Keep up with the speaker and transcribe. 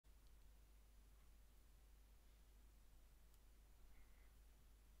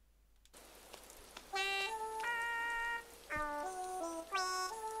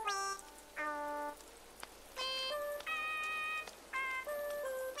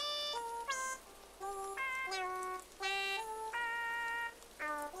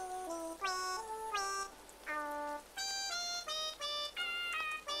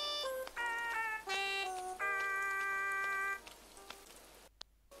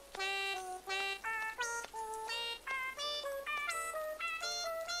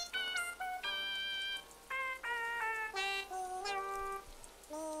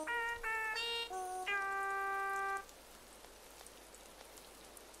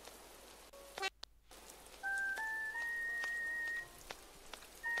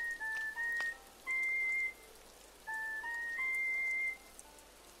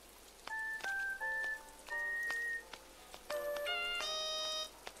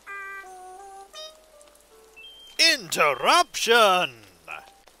Interruption!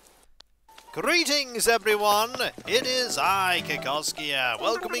 Greetings everyone, it is I, Kikoskia,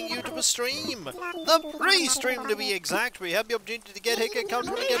 welcoming you to the stream. The pre-stream to be exact. We have the opportunity to get Hickett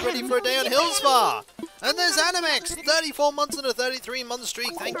comfortable and get ready for a day on Hillsfar. And there's Animex, 34 months and a 33-month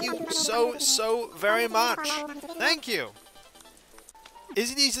streak. Thank you so very much. Thank you.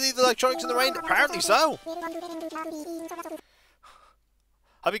 Is it easy to leave the electronics in the rain? Apparently so.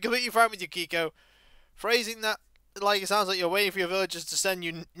 I'll be completely frank with you, Kiko. Phrasing that like it sounds like you're waiting for your villagers to send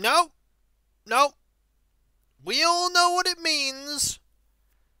you... No! No! We all know what it means!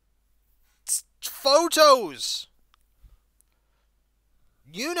 It's photos!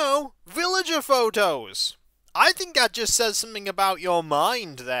 You know, villager photos! I think that just says something about your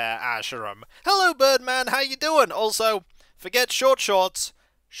mind there, Asheram. Hello, Birdman, how you doing? Also, forget short shorts,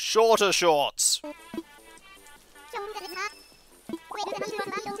 shorter shorts.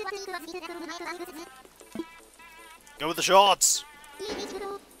 Go with the shorts!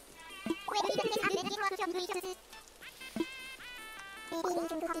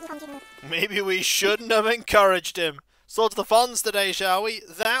 Maybe we shouldn't have encouraged him. Sort the funds today, shall we?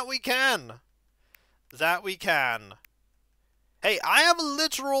 That we can. That we can. Hey, I have a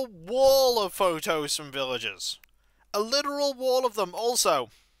literal wall of photos from villagers. A literal wall of them. Also,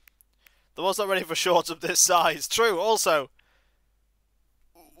 the one's not ready for shorts of this size. True. Also,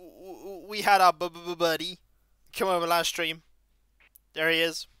 we had our buddy come over last stream. There he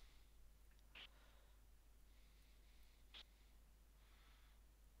is.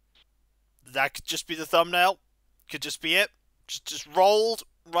 That could just be the thumbnail. Could just be it. Just rolled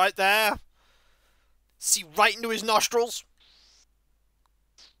right there. See right into his nostrils.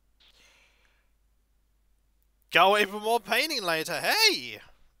 Go away for more painting later. Hey!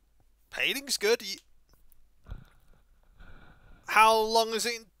 Painting's good. How long is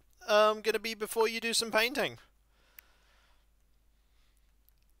it going to be before you do some painting?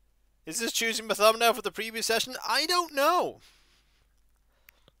 Is this choosing the thumbnail for the previous session? I don't know.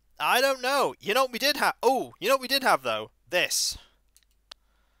 I don't know. You know what we did have? Oh, you know what we did have though? This.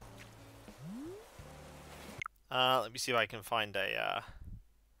 Let me see if I can find a.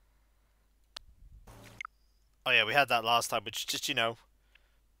 Oh yeah, we had that last time, which just, you know,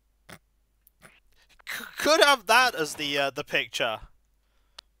 could have that as the picture.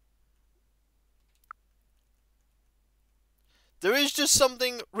 There is just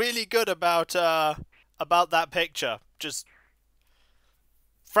something really good about that picture. Just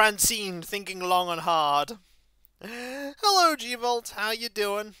Francine thinking long and hard. Hello, G-Volt. How you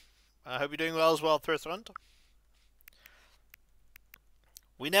doing? I hope you're doing well as well, Thrisrand.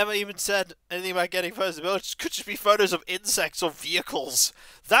 We never even said anything about getting photos of villages. Could just be photos of insects or vehicles.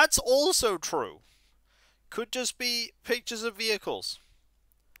 That's also true. Could just be pictures of vehicles.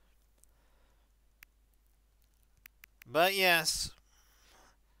 But yes,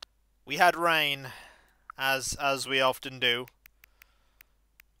 we had rain, as we often do.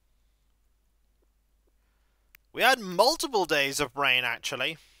 We had multiple days of rain,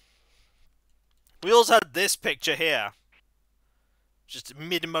 actually. We also had this picture here. Just a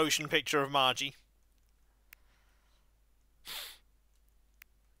mid-motion picture of Margie.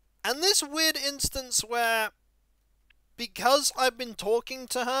 And this weird instance where, because I've been talking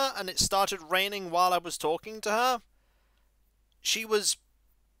to her and it started raining while I was talking to her, she was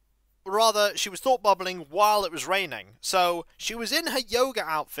thought bubbling while it was raining. So she was in her yoga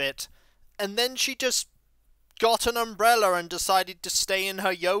outfit and then she just got an umbrella and decided to stay in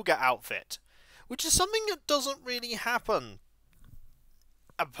her yoga outfit, which is something that doesn't really happen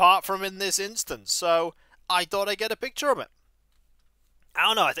apart from in this instance. So I thought I'd get a picture of it. I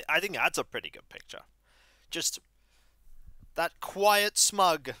don't know, I think that's a pretty good picture. Just that quiet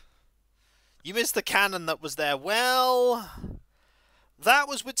smug. You missed the cannon that was there. Well, that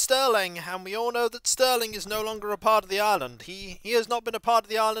was with Sterling, and we all know that Sterling is no longer a part of the island. He has not been a part of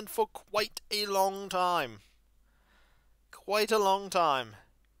the island for quite a long time. Quite a long time.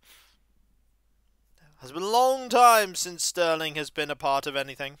 It has been a long time since Sterling has been a part of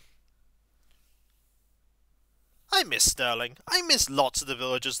anything. I miss Sterling. I miss lots of the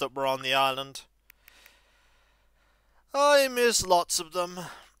villagers that were on the island. I miss lots of them.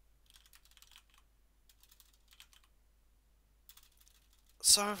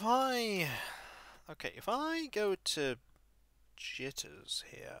 So if I go to jitters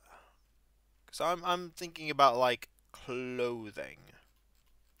here, because I'm thinking about like clothing.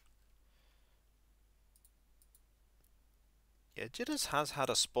 Yeah, Jitters has had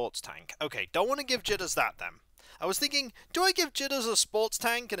a sports tank. Okay, don't want to give Jitters that then. I was thinking, do I give Jitters a sports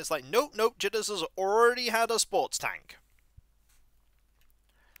tank? And it's like, nope, Jitters has already had a sports tank.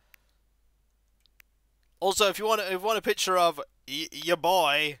 Also, if you want a picture of your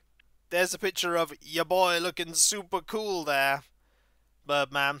boy, there's a picture of your boy looking super cool there,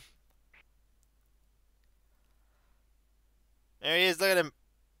 Birdman. There he is. Look at him.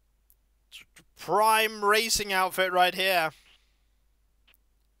 Prime racing outfit right here.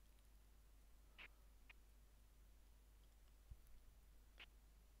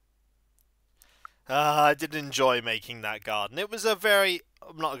 I did enjoy making that garden. It was a very...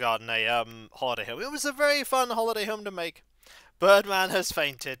 not a garden, a holiday home. It was a very fun holiday home to make. Birdman has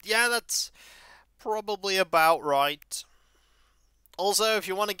fainted. Yeah, that's probably about right. Also, if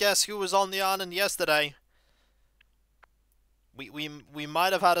you want to guess who was on the island yesterday, we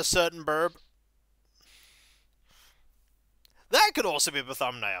might have had a certain burb. That could also be the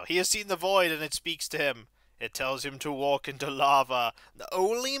thumbnail. He has seen the void and it speaks to him. It tells him to walk into lava.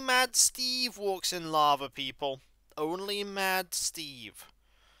 Only Mad Steve walks in lava, people. Only Mad Steve.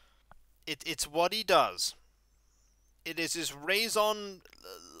 It's what he does. It is his raison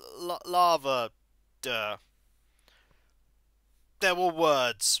lava. Duh. There were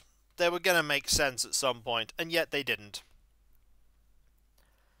words. They were gonna make sense at some point, and yet they didn't.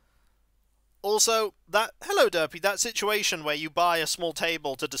 Also, hello Derpy, that situation where you buy a small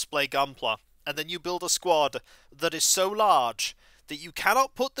table to display Gunpla, and then you build a squad that is so large that you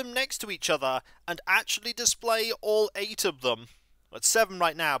cannot put them next to each other and actually display all 8 of them. Well, it's 7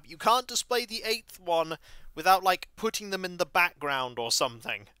 right now, but you can't display the 8th one without, like, putting them in the background or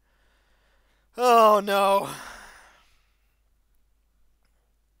something. Oh, no.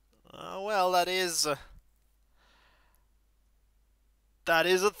 Well, that is a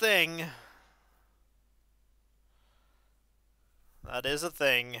thing. That is a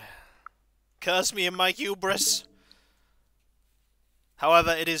thing. Curse me in my hubris.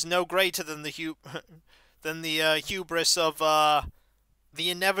 However, it is no greater than the hubris of the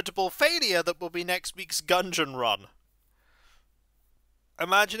inevitable failure that will be next week's Gungeon run.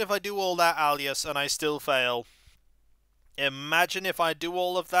 Imagine if I do all that, Alias, and I still fail. Imagine if I do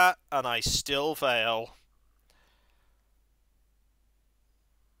all of that and I still fail.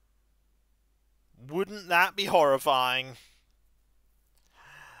 Wouldn't that be horrifying?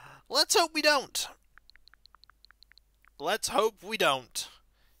 Let's hope we don't. Let's hope we don't.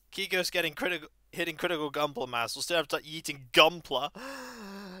 Kiko's hitting critical Gunpla mass. We'll still have to start eating Gunpla.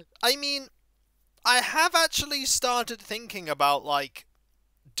 I mean, I have actually started thinking about, like,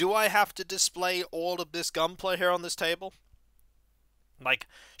 do I have to display all of this Gunpla here on this table? Like,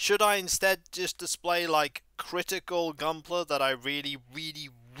 should I instead just display, like, critical Gunpla that I really, really,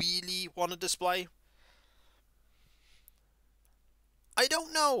 really want to display? I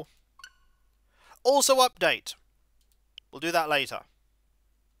don't know. Also, update. We'll do that later.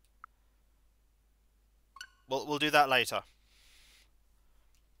 We'll do that later.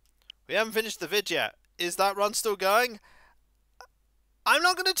 We haven't finished the vid yet. Is that run still going? I'm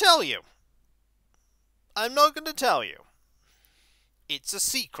not going to tell you. I'm not going to tell you. It's a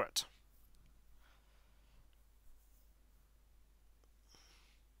secret.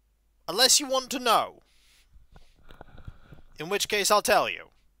 Unless you want to know. In which case I'll tell you.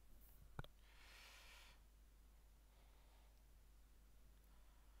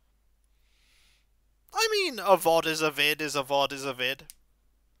 I mean, a VOD is a vid is a VOD is a vid.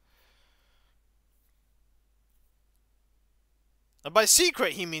 And by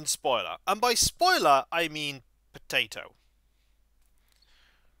secret he means spoiler. And by spoiler I mean potato.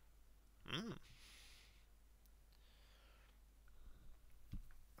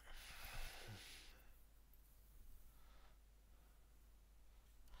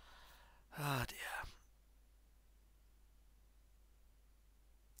 Ah, dear.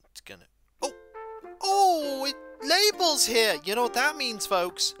 It's gonna... Oh, it labels here. You know what that means,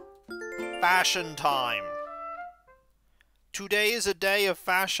 folks? Fashion time. Today is a day of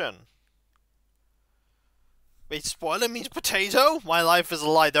fashion. Wait, spoiler means potato? My life is a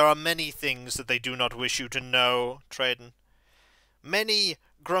lie. There are many things that they do not wish you to know, Traden. Many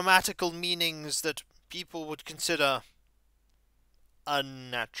grammatical meanings that people would consider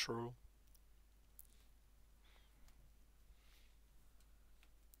unnatural.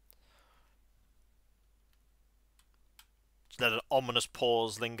 Just let an ominous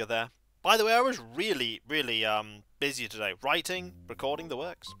pause linger there. By the way, I was really, really busy today. Writing, recording, the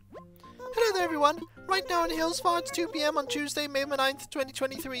works. Hello there, everyone. Right now in Hillsfar, it's 2 PM on Tuesday, May 9th,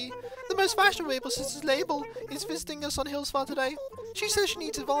 2023. The most fashionable sister's label is visiting us on Hillsfar today. She says she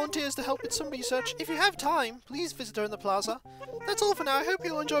needs volunteers to help with some research. If you have time, please visit her in the plaza. That's all for now. I hope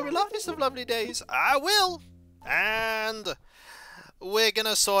you'll enjoy the loveliest of lovely days. I will! And we're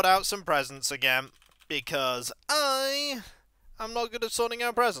gonna sort out some presents again, because I'm not good at sorting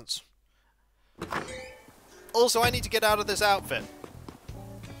out presents. Also, I need to get out of this outfit.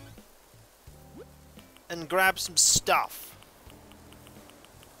 And grab some stuff.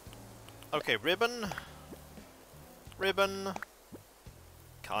 Okay, ribbon. Ribbon.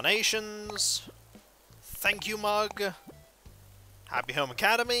 Carnations. Thank you mug. Happy Home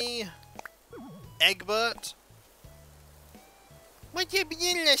Academy. Egbert. What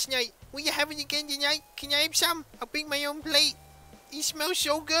happened last night? Will you have it again tonight? Can I have some? I'll bring my own plate. It smells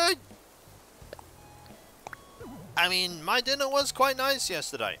so good. I mean, my dinner was quite nice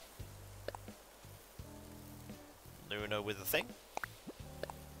yesterday. Luna with a thing.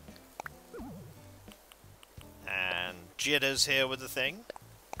 And Jitter's here with a thing.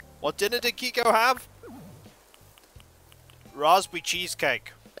 What dinner did Kiko have? Raspberry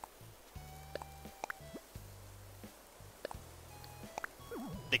cheesecake.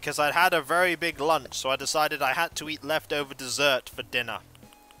 Because I'd had a very big lunch, so I decided I had to eat leftover dessert for dinner.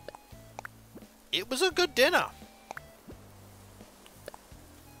 It was a good dinner.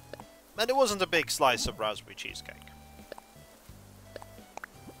 And it wasn't a big slice of raspberry cheesecake.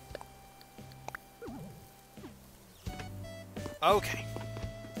 Okay.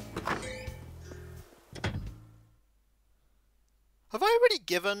 Have I already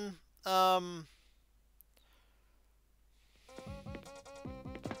given,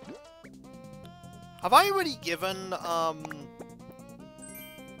 Have I already given,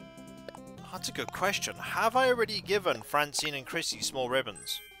 That's a good question. Have I already given Francine and Chrissy small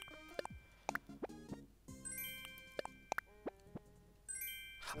ribbons?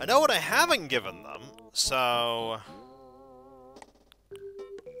 I know what I haven't given them, so...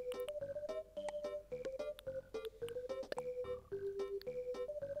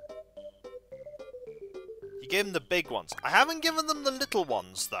 You gave them the big ones. I haven't given them the little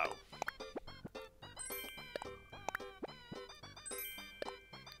ones, though.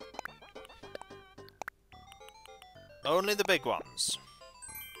 Only the big ones.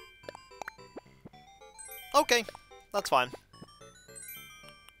 Okay, that's fine.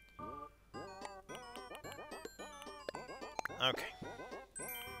 Okay.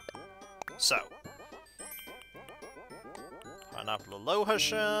 So. Pineapple Aloha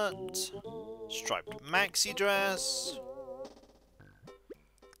shirt. Striped maxi dress.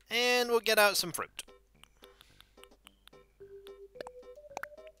 And we'll get out some fruit.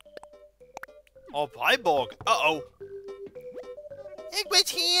 Oh, Pyborg. Uh-oh.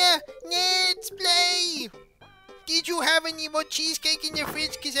 Egbert's here. Let's play. Did you have any more cheesecake in the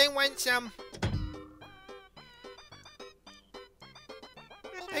fridge? Because I want some.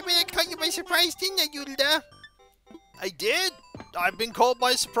 I mean, I caught you by surprise, didn't I, Yulda? I did. I've been caught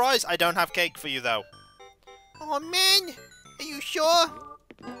by surprise. I don't have cake for you, though. Oh, man. Are you sure?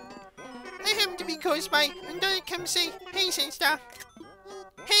 I happen to be close by. I'm gonna come say, hey, sister.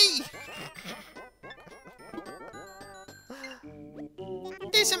 Hey!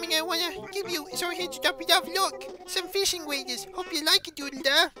 There's something I wanna give you, so I had to drop it off. Look, some fishing waders. Hope you like it,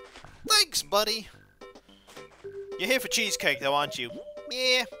 Doodle. Thanks, buddy. You're here for cheesecake, though, aren't you?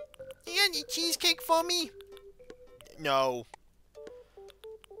 Yeah. You got any cheesecake for me? No.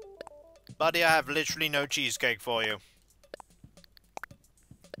 Buddy, I have literally no cheesecake for you.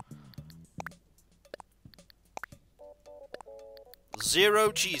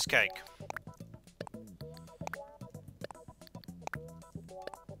 Zero cheesecake.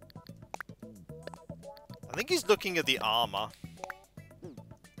 I think he's looking at the armor.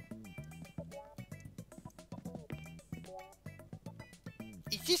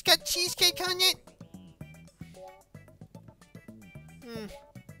 It's just got cheesecake on it?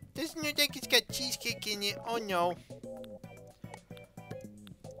 Doesn't look like it's got cheesecake in it. Oh no.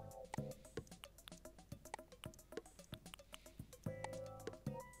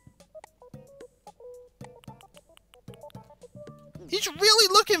 He's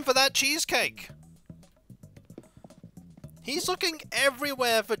really looking for that cheesecake. He's looking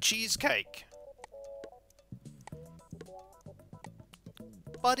everywhere for cheesecake.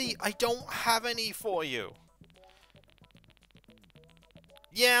 Buddy, I don't have any for you.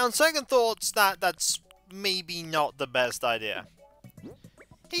 Yeah, on second thoughts, that's maybe not the best idea.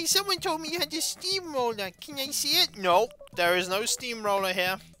 Hey, someone told me you had a steamroller. Can I see it? No, there is no steamroller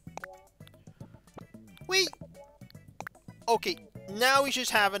here. Wait. Okay, now he's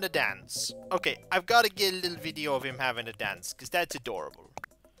just having a dance. Okay, I've got to get a little video of him having a dance, because that's adorable.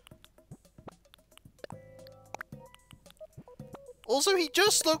 Also, he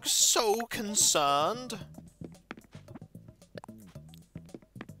just looks so concerned.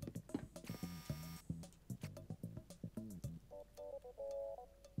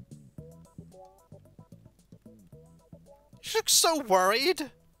 He looks so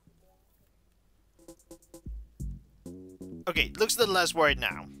worried. Okay, looks a little less worried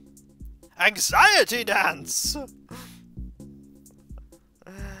now. Anxiety dance!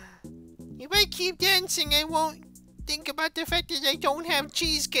 If I keep dancing, I won't think about the fact that I don't have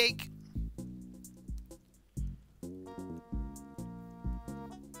cheesecake.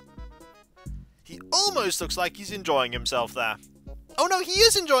 He almost looks like he's enjoying himself there. Oh no, he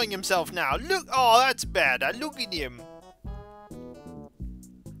is enjoying himself now. Look, oh, that's bad. Look at him.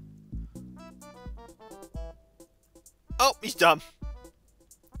 Oh, he's done.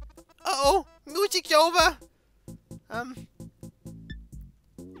 Uh-oh, music's over. I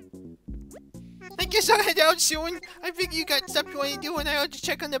guess I'll head out soon. I figure you got stuff you want to do, and I'll just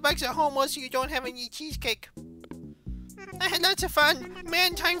check on the bugs at home also you don't have any cheesecake. I had lots of fun.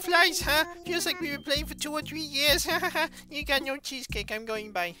 Man, time flies, huh? Feels like we were playing for 2 or 3 years. You got no cheesecake, I'm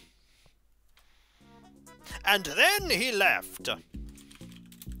going by. And then he left.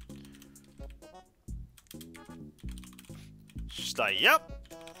 She's like, yep.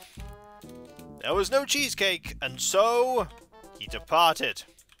 There was no cheesecake, and so he departed.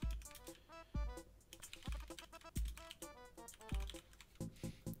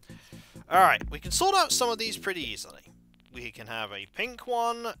 Alright, we can sort out some of these pretty easily. We can have a pink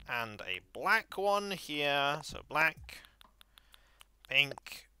one and a black one here. So black,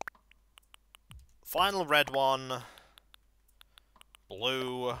 pink, final red one,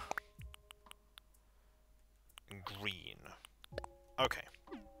 blue, and green. Okay.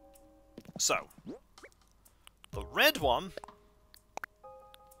 So, the red one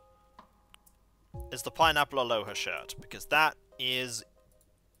is the Pineapple Aloha shirt, because that is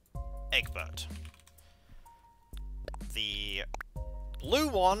Egbert. The blue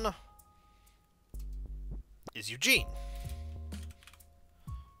one is Eugene.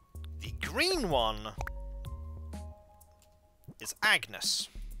 The green one is Agnes.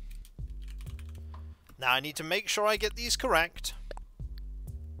 Now I need to make sure I get these correct.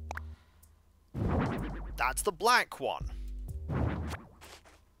 That's the black one.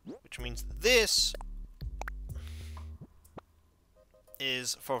 Which means this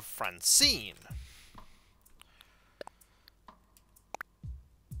is for Francine.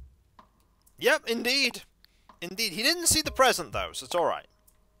 Yep, indeed. Indeed. He didn't see the present, though, so it's alright.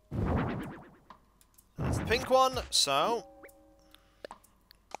 That's the pink one, so...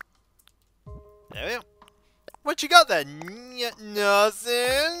 There we go. What you got there?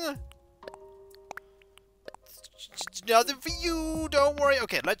 Nothing? Nothing for you, don't worry.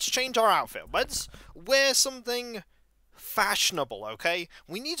 Okay, let's change our outfit. Let's wear something fashionable, okay?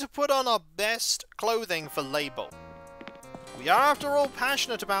 We need to put on our best clothing for Label. We are, after all,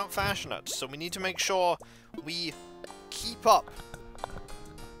 passionate about fashionate, so we need to make sure we keep up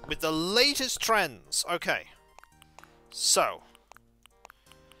with the latest trends. Okay. So.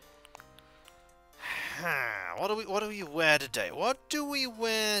 What do we wear today? What do we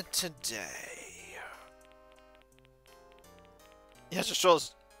wear today? Yes, it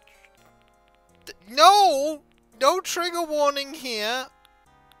shows. No! No trigger warning here.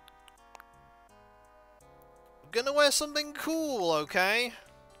 I'm gonna wear something cool, okay?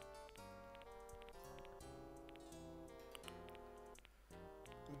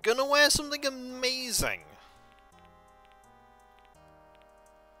 I'm gonna wear something amazing.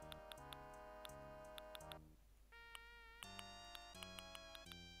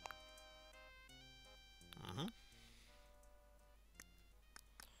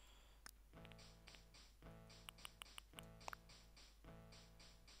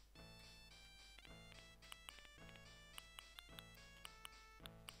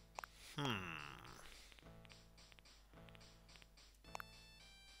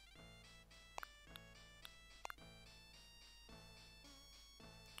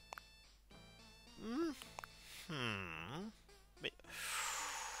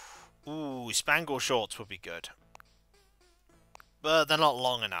 Ooh, spangle shorts would be good. But they're not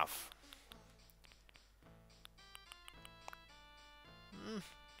long enough.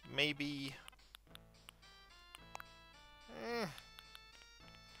 Maybe...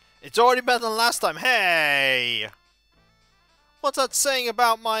 It's already better than last time. Hey! What's that saying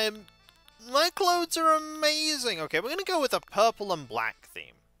about my... My clothes are amazing. Okay, we're going to go with a purple and black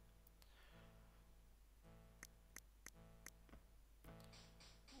theme.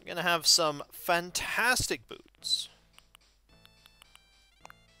 We're going to have some fantastic boots.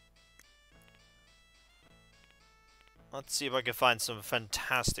 Let's see if I can find some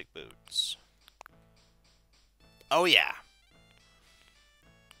fantastic boots. Oh, yeah.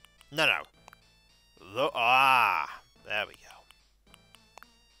 No. There we go.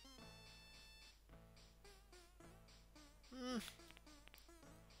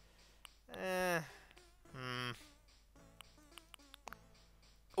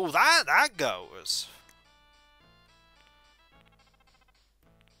 Oh, that goes.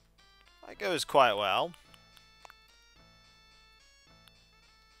 That goes quite well.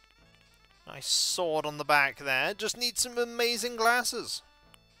 Nice sword on the back there. Just need some amazing glasses.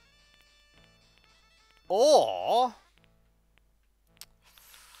 Or...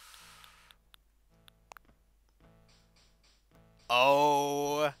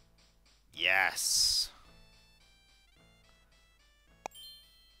 oh... yes.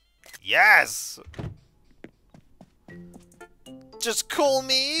 Yes! Just call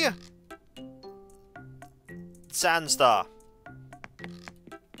me... Sandstar.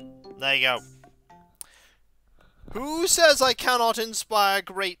 There you go. Who says I cannot inspire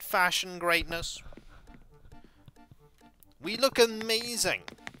great fashion greatness? We look amazing.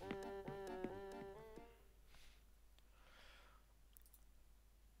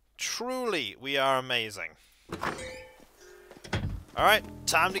 Truly, we are amazing. Alright,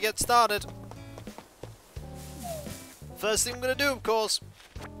 time to get started. First thing I'm gonna do, of course,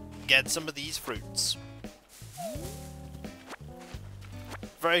 get some of these fruits.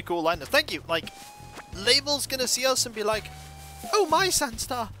 Very cool lightness. Thank you. Like, Label's gonna see us and be like, "Oh my,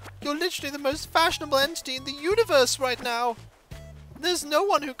 Sandstar, you're literally the most fashionable entity in the universe right now. There's no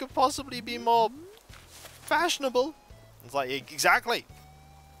one who could possibly be more fashionable." It's like, exactly.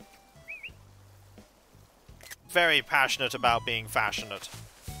 Very passionate about being fashionate.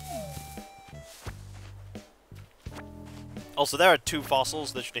 Also, there are 2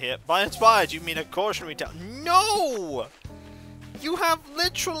 fossils literally here. By inspired, you mean a cautionary tale? No! You have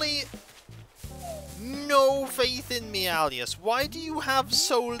literally no faith in me, Alias. Why do you have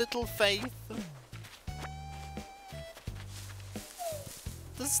so little faith?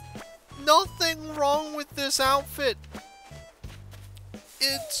 There's nothing wrong with this outfit.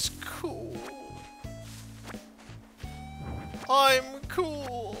 It's cool. I'm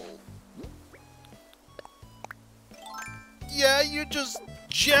cool. Yeah, you're just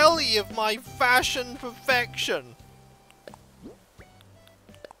jelly of my fashion perfection.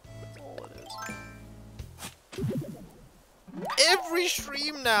 Every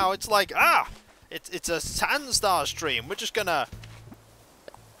stream now, it's like, it's a Sandstar stream. We're just gonna...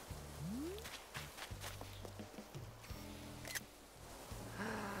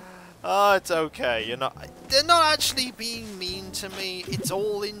 oh, it's okay. You're not... they're not actually being mean to me. It's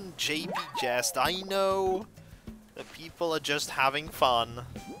all in JP jest. I know that people are just having fun.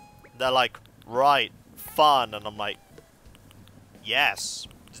 They're like, right, fun. And I'm like, yes,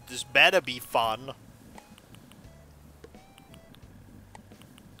 this better be fun.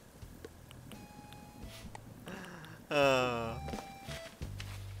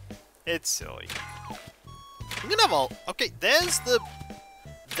 It's silly. I'm gonna have all... okay, there's the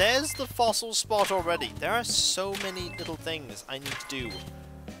fossil spot already. There are so many little things I need to do.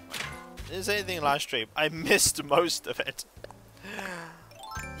 Didn't say anything last stream. I missed most of it.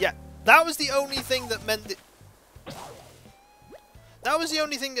 Yeah, that was the only thing that meant that... that was the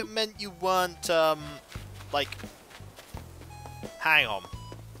only thing that meant you weren't, like... hang on.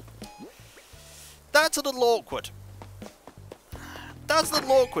 That's a little awkward. That's a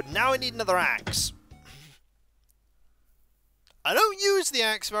little awkward. Now I need another axe. I don't use the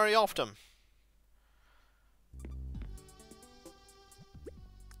axe very often.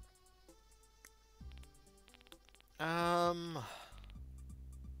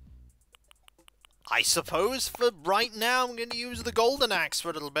 I suppose for right now I'm going to use the golden axe for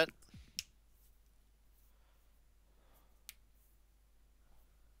a little bit.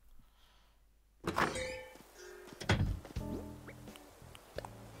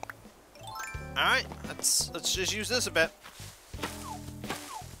 Alright, let's just use this a bit.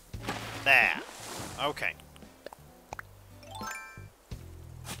 There. Okay.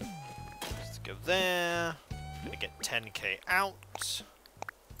 Let's go there. I'm gonna get 10k out. Do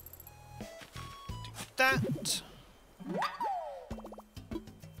that.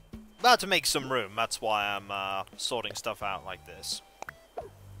 About to make some room, that's why I'm sorting stuff out like this. There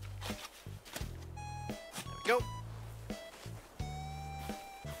we go.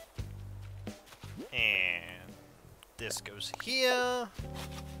 And this goes here.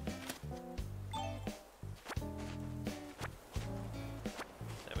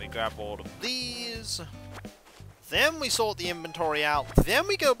 Then we grab all of these. Then we sort the inventory out. Then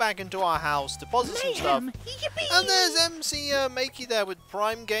we go back into our house, deposit some stuff. Yippee! And there's MC Makey there with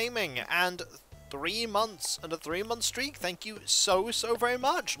Prime Gaming and 3 months and a 3-month streak. Thank you so very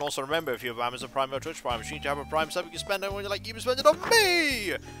much. And also remember, if you have Amazon Prime or Twitch Prime, you need to have a Prime sub you can spend it when you like. You can spend it on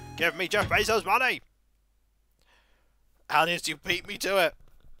me. Give me Jeff Bezos money. Alias, you beat me to it.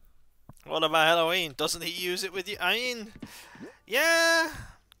 What about Halloween? Doesn't he use it with you? I mean, yeah,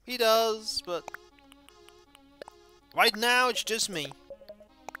 He does, but right now it's just me.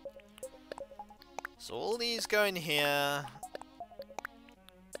 So all these go in here.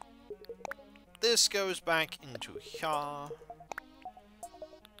 This goes back into here.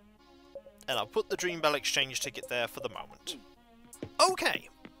 And I'll put the Dreambell exchange ticket there for the moment. Okay.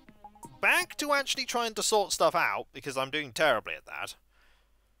 Back to actually trying to sort stuff out, because I'm doing terribly at that.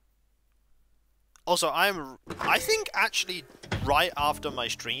 Also, I think actually right after my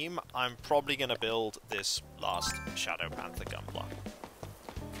stream, I'm probably going to build this last Shadow Panther Gunpla.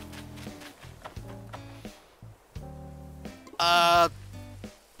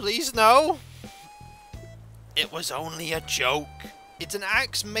 Please no. It was only a joke. It's an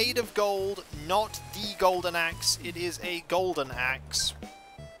axe made of gold, not the golden axe. It is a golden axe.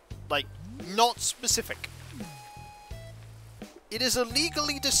 Like, not specific. It is a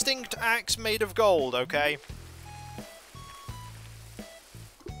legally distinct axe made of gold, okay?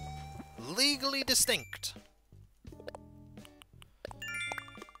 Legally distinct.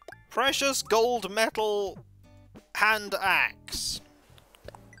 Precious gold metal hand axe.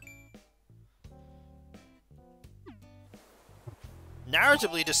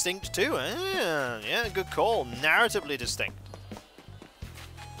 Narratively distinct too. Yeah, good call. Narratively distinct.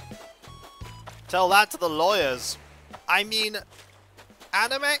 Tell that to the lawyers. I mean,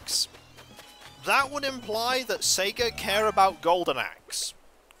 Animex, that would imply that Sega care about Golden Axe.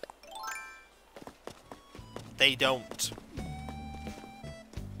 They don't.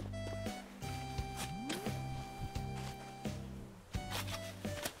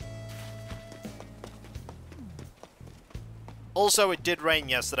 Also, it did rain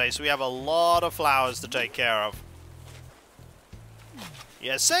yesterday, so we have a lot of flowers to take care of.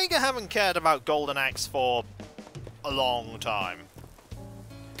 Yeah, Sega haven't cared about Golden Axe for a long time.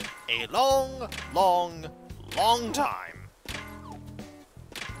 A long, long, long time.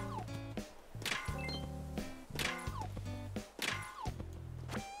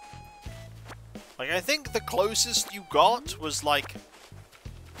 Like, I think the closest you got was, like,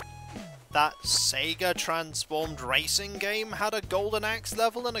 that Sega transformed racing game had a Golden Axe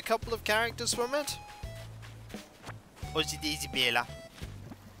level and a couple of characters from it. Or is it Isabella?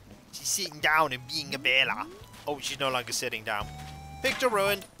 She's sitting down and being a Bella. Oh, she's no longer sitting down. Picture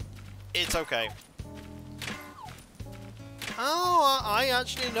ruined. It's okay. Oh, I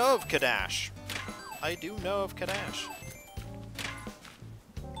actually know of Kadash. I do know of Kadash.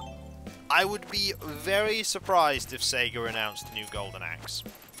 I would be very surprised if Sega announced a new Golden Axe.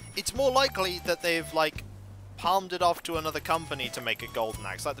 It's more likely that they've, like, palmed it off to another company to make a Golden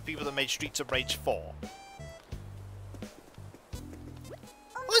Axe, like the people that made Streets of Rage 4.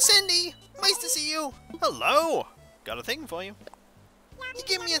 Oh, Cindy! Nice to see you! Hello! Got a thing for you. You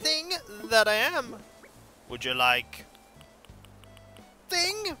give me a thing? That I am. Would you like...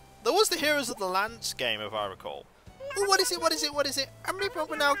 Thing? There was the Heroes of the Lance game, if I recall. Oh, what is it? What is it? What is it? I'm really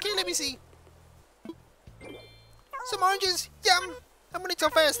broken now. Okay, let me see. Some oranges. Yum! I'm running so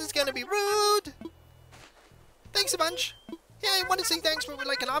fast, it's gonna be rude! Thanks a bunch! Yeah, I want to say thanks for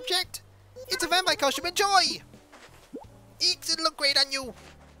like an object. It's a vampire costume, enjoy! Eeks, it'll look great on you!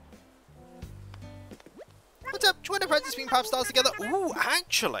 What's up? Do you want to practice being pop stars together? Ooh,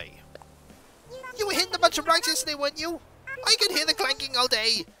 actually! You were hitting a bunch of rocks yesterday, weren't you? I could hear the clanking all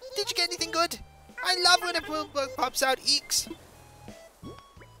day! Did you get anything good? I love when a bug pops out, Eeks!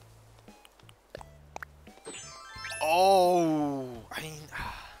 Oh, I mean...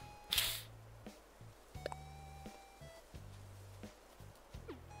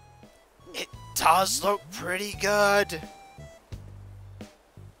 It does look pretty good.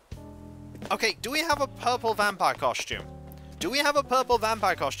 Okay, do we have a purple vampire costume? Do we have a purple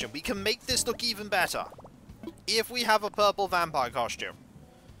vampire costume? We can make this look even better. If we have a purple vampire costume.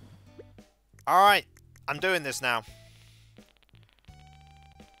 Alright, I'm doing this now.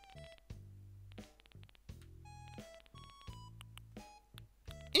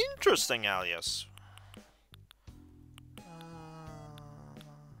 Interesting, Alias.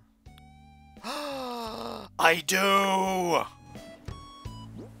 I do!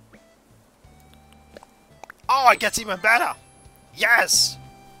 Oh, it gets even better! Yes!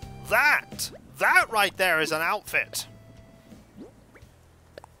 That right there is an outfit.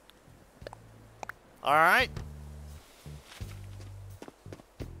 Alright.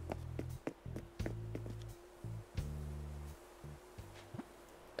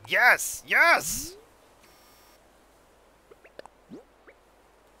 Yes! Yes!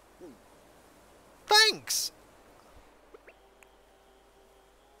 Thanks!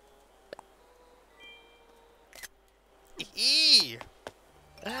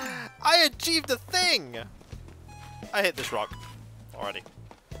 I achieved a thing! I hit this rock already.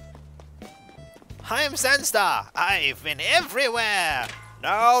 I am Sandstar. I've been everywhere.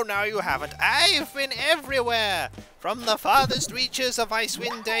 No, no, you haven't. I've been everywhere. From the farthest reaches of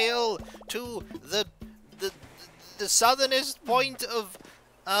Icewind Dale to the southernest point of,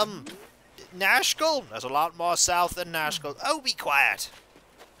 Nashkel. There's a lot more south than Nashkel. Oh, be quiet.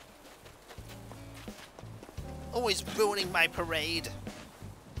 Always ruining my parade.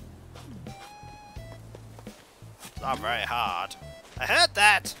 It's not very hard. I heard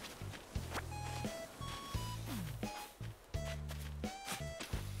that.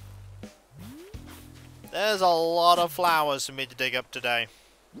 There's a lot of flowers for me to dig up today.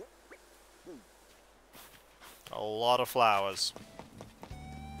 A lot of flowers.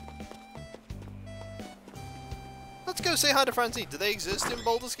 Let's go say hi to Francine. Do they exist in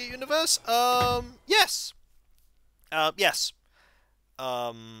Baldur's Gate universe? Yes. Yes.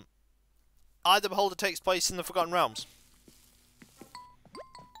 Eye the Beholder takes place in the Forgotten Realms.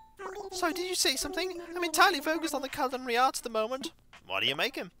 So, did you say something? I'm entirely focused on the culinary arts at the moment. What are you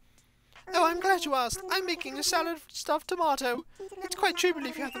making? Oh, I'm glad you asked. I'm making a salad of stuffed tomato. It's quite trivial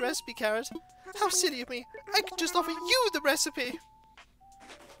if you have the recipe, Carrot. How silly of me. I could just offer you the recipe.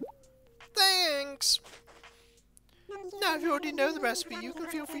 Thanks. Now, if you already know the recipe, you can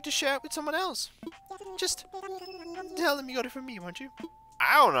feel free to share it with someone else. Just tell them you got it from me, won't you?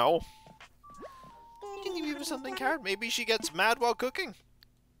 I don't know. Can you give her something, Carrot? Maybe she gets mad while cooking.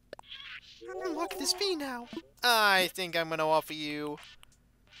 What could this be now? I think I'm going to offer you...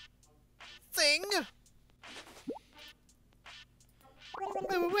 thing.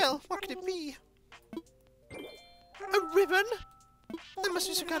 Well, what could it be? A ribbon? That must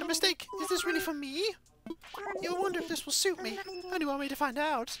be some kind of mistake. Is this really for me? You'll wonder if this will suit me. Only one way to find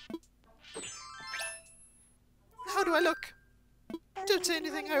out. How do I look? Don't say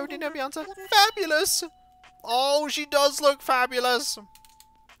anything, I already know the answer. Fabulous! Oh, she does look fabulous.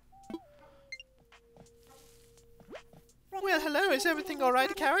 Well, hello, is everything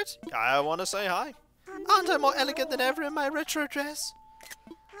alright, Carrot? I want to say hi. Aren't I more elegant than ever in my retro dress?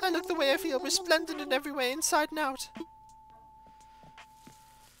 I look the way I feel, resplendent in every way, inside and out.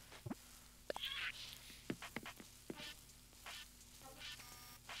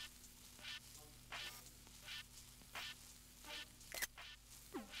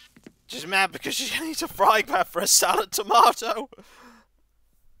 She's mad because she needs a frying pan for a salad tomato.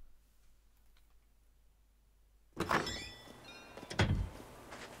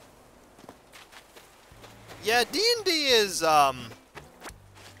 Yeah, D&D is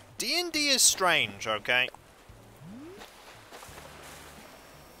strange, okay?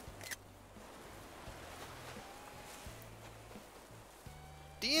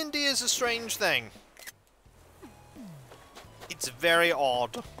 D&D is a strange thing. It's very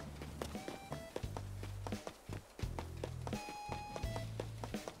odd.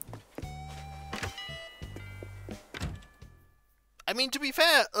 I mean, to be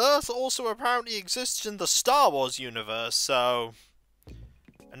fair, Earth also apparently exists in the Star Wars universe, so...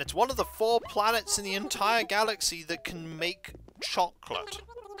 And it's one of the 4 planets in the entire galaxy that can make chocolate.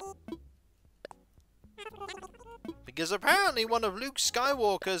 Because apparently one of Luke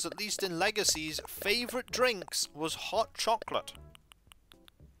Skywalker's, at least in Legacy's, favourite drinks was hot chocolate.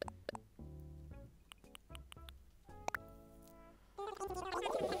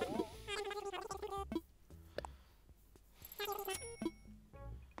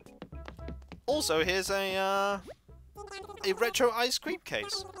 Also, here's a retro ice cream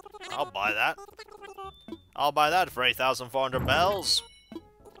case. I'll buy that. I'll buy that for 8,400 bells.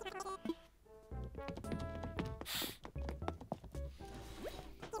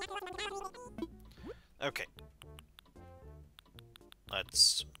 Okay.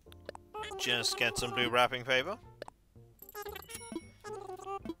 Let's just get some blue wrapping paper.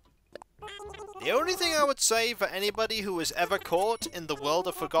 The only thing I would say for anybody who is ever caught in the world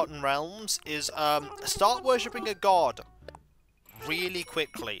of Forgotten Realms is start worshipping a god really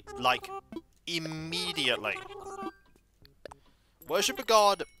quickly, like immediately. Worship a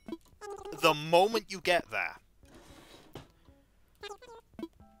god the moment you get there.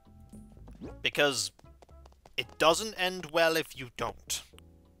 Because it doesn't end well if you don't.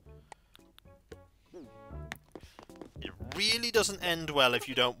 It really doesn't end well if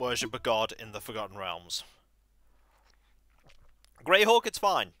you don't worship a god in the Forgotten Realms. Greyhawk, it's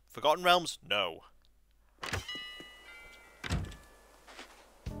fine. Forgotten Realms, no. Okay,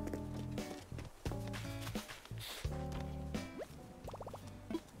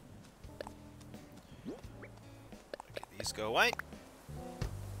 these go away.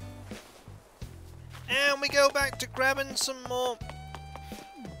 And we go back to grabbing some more.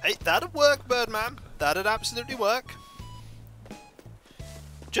 Hey, that'd work, Birdman. That'd absolutely work.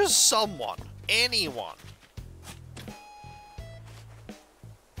 Just someone, anyone.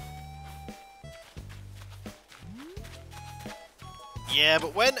 Yeah,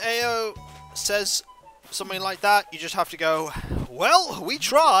 but when AO says something like that, you just have to go, well, we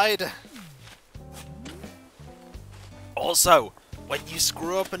tried. Also, when you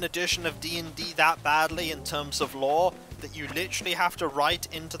screw up an edition of D&D that badly in terms of lore, that you literally have to write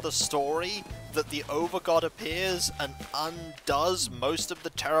into the story that the Overgod appears and undoes most of the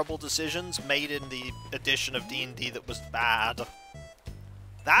terrible decisions made in the edition of D&D that was bad.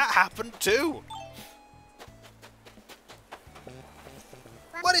 That happened too!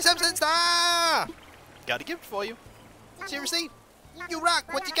 What is up, Senstar? Got a gift for you. Seriously? You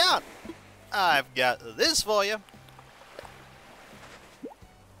rock, what you got? I've got this for you.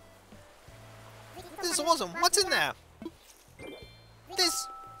 This is awesome. What's in there? This...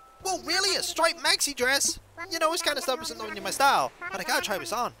 Whoa, really? A striped maxi dress? You know, this kind of stuff isn't knowing my style, but I gotta try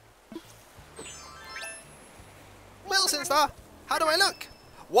this on. Well, Sinstar, how do I look?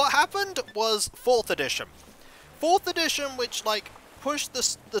 What happened was 4th edition. 4th edition, which, like, pushed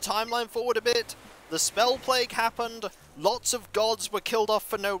the timeline forward a bit. The spell plague happened, lots of gods were killed off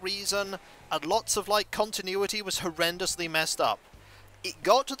for no reason, and lots of, like, continuity was horrendously messed up. It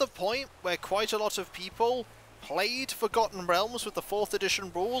got to the point where quite a lot of people played Forgotten Realms with the 4th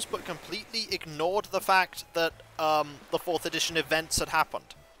edition rules, but completely ignored the fact that the 4th edition events had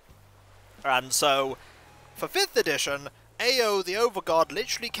happened. And so, for 5th edition, AO the Overgod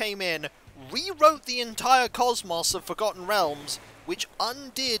literally came in, rewrote the entire cosmos of Forgotten Realms, which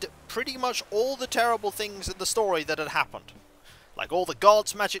undid pretty much all the terrible things in the story that had happened. Like, all the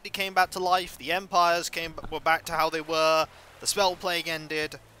gods magically came back to life, the empires were back to how they were, the spell plague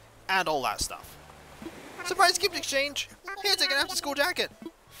ended, and all that stuff. Surprise gift exchange! Here, take an after-school jacket!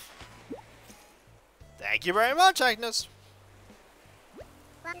 Thank you very much, Agnes!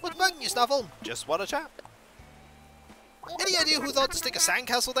 What's bugging you, Snuffle? Just want to chat. Any idea who thought to stick a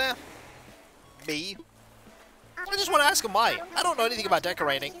sandcastle there? Me. I just want to ask him why. I don't know anything about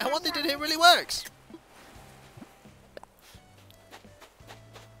decorating, and what they did here really works.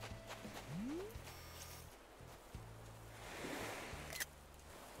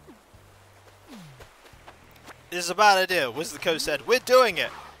 This is a bad idea. Wizard of the Coast said, we're doing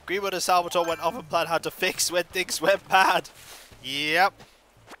it. Greenwood and Salvatore went off and planned how to fix when things went bad. Yep.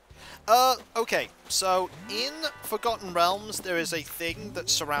 Okay, so in Forgotten Realms there is a thing that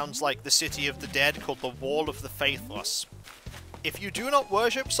surrounds, like, the City of the Dead called the Wall of the Faithless. If you do not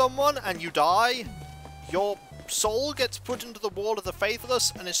worship someone and you die, your soul gets put into the Wall of the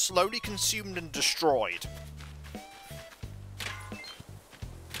Faithless and is slowly consumed and destroyed.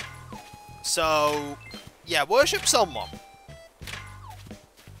 So, yeah, worship someone.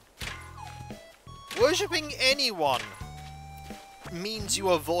 Worshipping anyone means you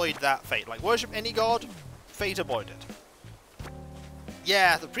avoid that fate. Like, worship any god, fate avoided.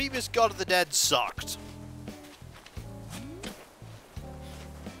 Yeah, the previous God of the Dead sucked.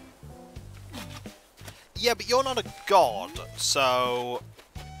 Yeah, but you're not a god, so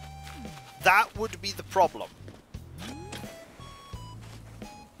that would be the problem.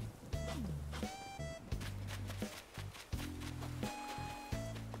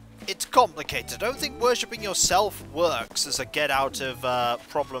 It's complicated. I don't think worshipping yourself works as a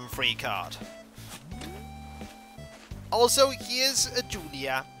get-out-of-problem-free card. Also, here's a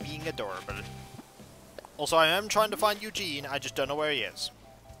Julia being adorable. Also, I am trying to find Eugene, I just don't know where he is.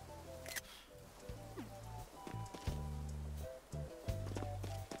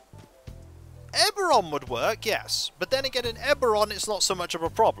 Eberron would work, yes. But then again, in Eberron, it's not so much of a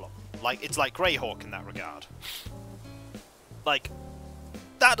problem. Like, it's like Greyhawk in that regard. Like,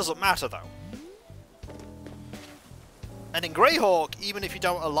 that doesn't matter, though. And in Greyhawk, even if you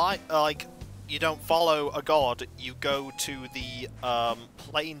don't you don't follow a god, you go to the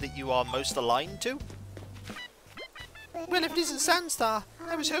plane that you are most aligned to. Well, if it isn't Sandstar,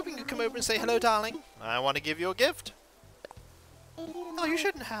 I was hoping you'd come over and say hello, darling. I want to give you a gift. Oh, you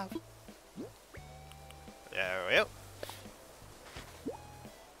shouldn't have. There we go.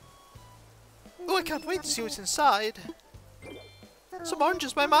 Oh, I can't wait to see what's inside. Some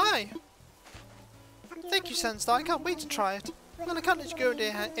oranges, my! Thank you, Sandstar. I can't wait to try it. Well, I can't let you go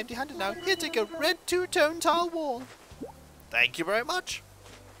empty-handed now. Here, take a red two-tone tile wall. Thank you very much.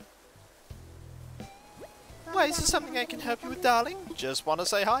 Why, is this something I can help you with, darling? Just want to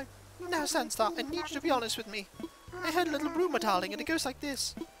say hi. Now, Sandstar, I need you to be honest with me. I had a little rumor, darling, and it goes like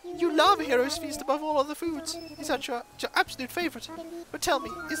this. You love Hero's Feast above all other foods. Is that your absolute favourite? But tell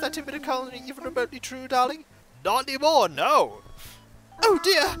me, is that tidbit of culinary even remotely true, darling? Not anymore, no. Oh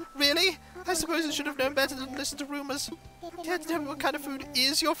dear, really? I suppose I should have known better than listen to rumours. Care to tell me what kind of food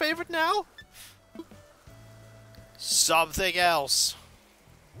is your favourite now? Something else.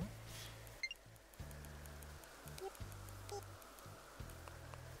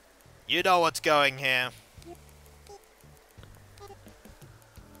 You know what's going here.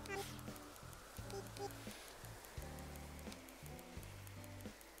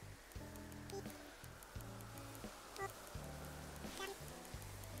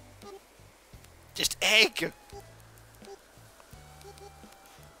 Just egg!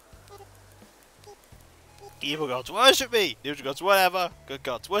 Evil gods, worship me! Neutral gods, whatever. Good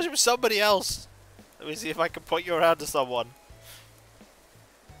gods, worship somebody else. Let me see if I can point you around to someone.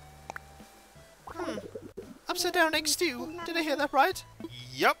 Upside down egg stew. Did I hear that right?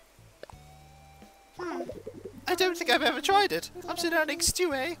 Yep. I don't think I've ever tried it. Upside down egg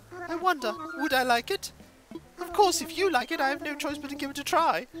stew, eh? I wonder, would I like it? Of course, if you like it, I have no choice but to give it a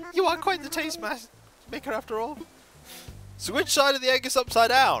try. You are quite the taste maker after all. So which side of the egg is upside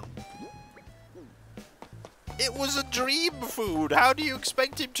down? It was a dream food. How do you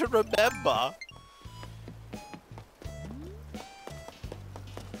expect him to remember?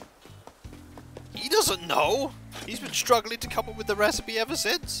 He doesn't know. He's been struggling to come up with the recipe ever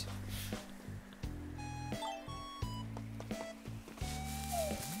since.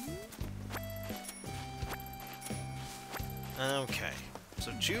 Okay,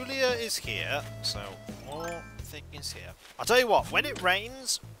 so Julia is here, so more things here. I'll tell you what, when it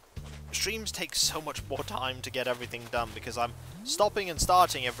rains, streams take so much more time to get everything done because I'm stopping and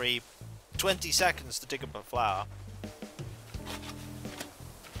starting every 20 seconds to dig up a flower.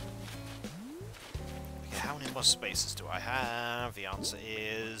 Okay, how many more spaces do I have? The answer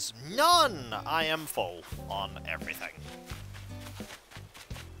is none! I am full on everything.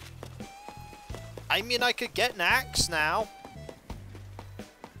 I mean, I could get an axe now.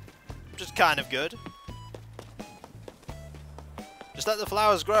 Which is kind of good. Just let the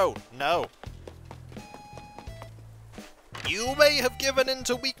flowers grow. No. You may have given in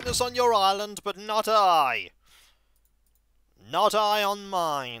to weakness on your island, but not I. Not I on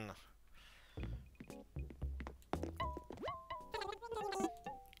mine.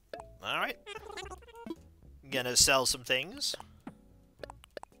 Alright. Gonna sell some things.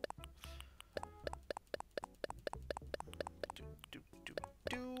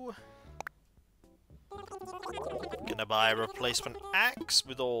 Gonna buy a replacement axe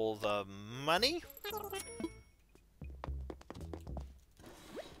with all the money.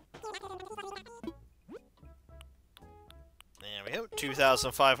 There we go,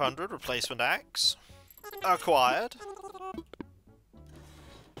 2,500 replacement axe. Acquired.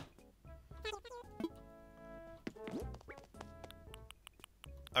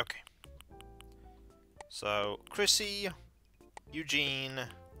 Okay. So, Chrissy, Eugene,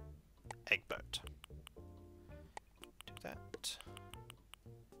 Egbert. Do that.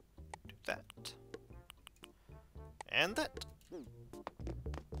 Do that. And that.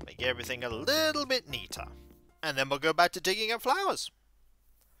 Make everything a little bit neater. And then we'll go back to digging up flowers.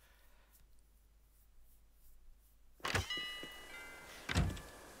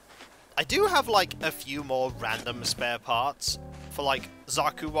 I do have, like, a few more random spare parts for, like,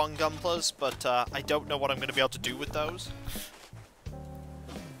 Zakuwan Gunplers, but I don't know what I'm going to be able to do with those.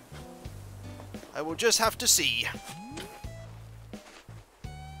 I will just have to see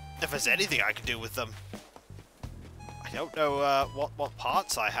if there's anything I can do with them. I don't know what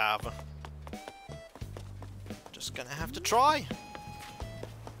parts I have. Just gonna have to try.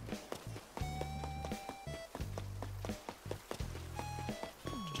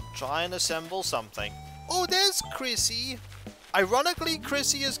 Just try and assemble something. Oh, there's Chrissy. Ironically,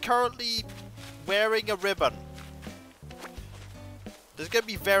 Chrissy is currently wearing a ribbon. This is gonna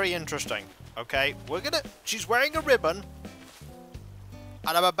be very interesting. Okay, she's wearing a ribbon,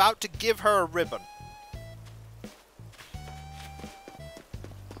 and I'm about to give her a ribbon.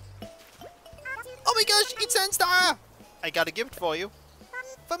 Oh my gosh, it's Sunstar! I got a gift for you.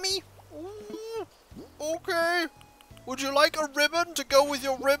 For me. Ooh, okay. Would you like a ribbon to go with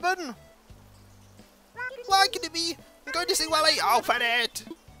your ribbon? What can it be? I'm going to see while I open it.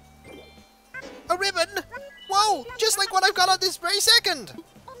 A ribbon? Whoa, just like what I've got on this very second.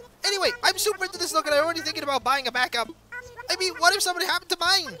 Anyway, I'm super into this look and I'm already thinking about buying a backup. I mean, what if something happened to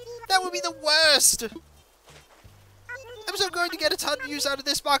mine? That would be the worst. I'm so going to get a ton of use out of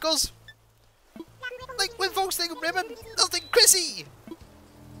this, Sparkles. Like, when folks think of ribbon, they'll think Chrissy.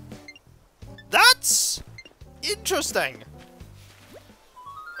 That's interesting.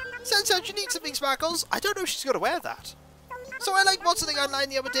 Sounds like you need something, Sparkles. I don't know if she's going to wear that. So I like bought something online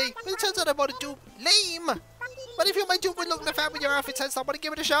the other day, but it turns out I bought a dupe. Lame. But if you're my dude, look the fan with your outfit says somebody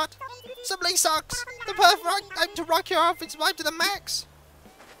give it a shot. Some lace socks. The perfect time to rock your outfit's vibe to the max.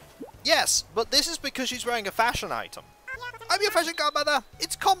 Yes, but this is because she's wearing a fashion item. I'm your fashion godmother.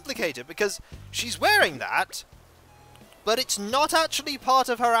 It's complicated because she's wearing that, but it's not actually part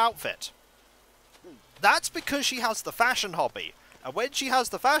of her outfit. That's because she has the fashion hobby. And when she has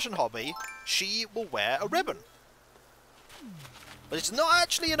the fashion hobby, she will wear a ribbon. But it's not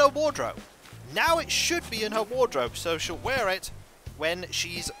actually in her wardrobe. Now it should be in her wardrobe, so she'll wear it when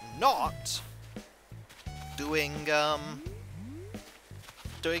she's not doing the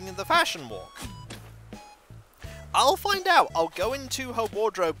fashion walk. I'll find out. I'll go into her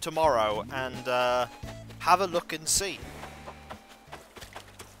wardrobe tomorrow and have a look and see.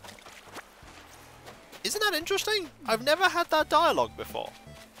 Isn't that interesting? I've never had that dialogue before.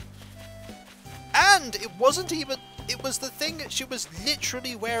 And it wasn't even... It was the thing that she was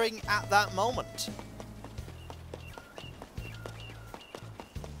literally wearing at that moment.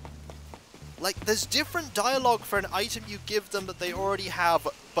 Like, there's different dialogue for an item you give them that they already have,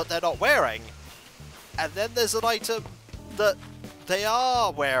 but they're not wearing. And then there's an item that they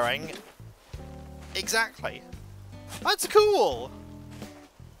are wearing. Exactly. That's cool!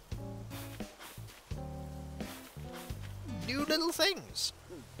 New little things.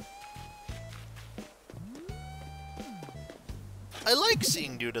 I like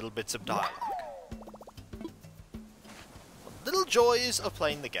seeing new little bits of dialogue. Little joys of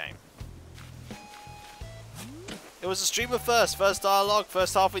playing the game. It was a stream of first dialogue,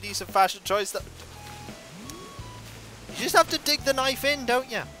 first half with decent fashion choice. That you just have to dig the knife in, don't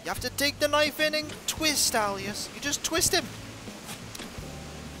you? You have to dig the knife in and twist, Alias. You just twist him.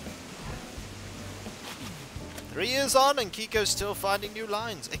 3 years on and Kiko's still finding new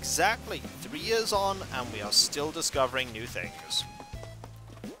lines. Exactly. 3 years on and we are still discovering new things.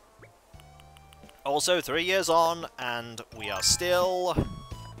 Also 3 years on and we are still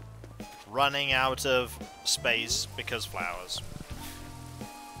running out of space because flowers.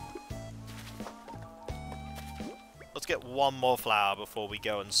 Let's get one more flower before we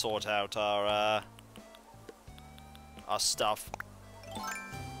go and sort out our stuff. Any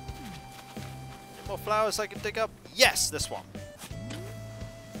more flowers I can dig up? Yes, this one.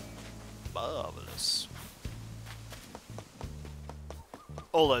 Marvelous.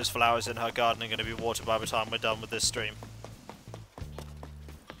 All those flowers in her garden are going to be watered by the time we're done with this stream.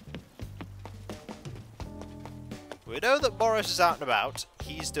 We know that Boris is out and about.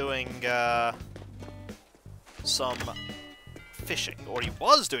 He's doing some fishing, or he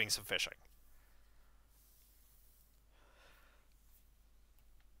was doing some fishing.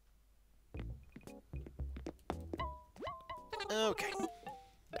 Okay.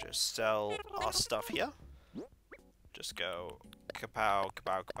 Just sell our stuff here. Just go kapow,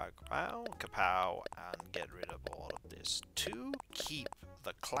 kapow, kapow, kapow, kapow, and get rid of all of this too. Keep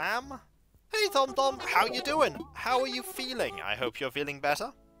the clam. Hey Thom Thom, how you doing? How are you feeling? I hope you're feeling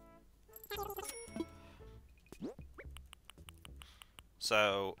better.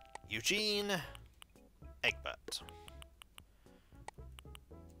 So, Eugene, Egbert.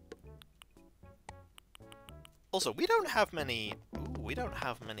 Also, we don't have many... Ooh, we don't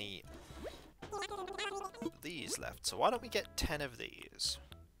have many of these left, so why don't we get 10 of these?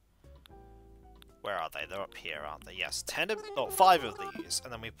 Where are they? They're up here, aren't they? Yes, 10 of... Oh, 5 of these,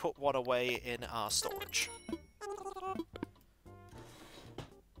 and then we put one away in our storage.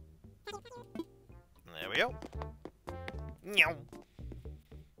 There we go. Meow.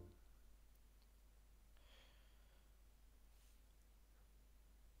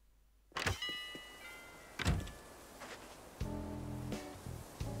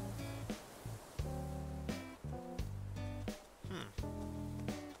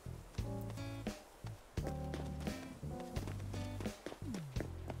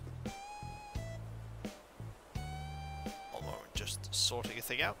 Just sorting a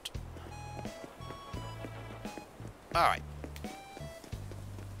thing out. Alright.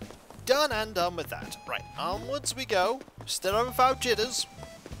 Done and done with that. Right, onwards we go. Still haven't found jitters.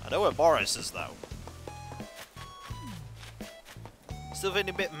 I know where Boris is, though. Still feeling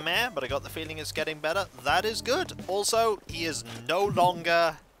a bit meh, but I got the feeling it's getting better. That is good. Also, he is no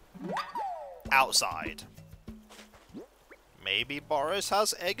longer outside. Maybe Boris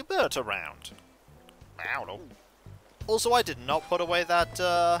has Egbert around. I don't know. Also, I did not put away that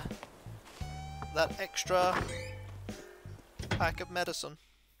that extra pack of medicine.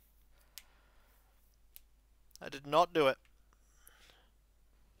 I did not do it.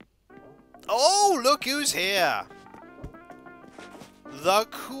 Oh, look who's here! The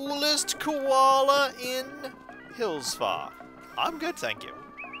coolest koala in Hillsfar. I'm good, thank you.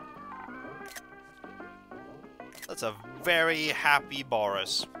 That's a very happy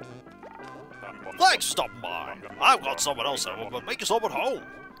Boris. Thanks for stopping by. I've got someone else that will make us home at home.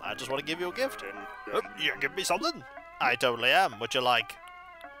 I just want to give you a gift. Oh, you give me something? I totally am. Would you like...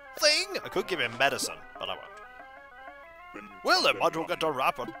 thing? I could give him medicine, but I won't. Well then, might as well get to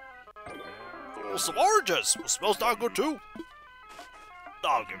wrapping. Oh, some oranges! It smells darn good too.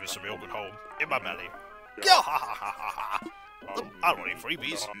 I'll give you some milk at home, in my belly. Yeah, ha ha ha ha ha. I don't need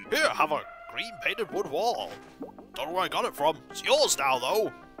freebies. Here, have a green painted wood wall. Don't know where I got it from. It's yours now,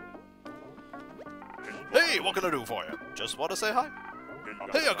 though. Hey, what can I do for you? Just want to say hi.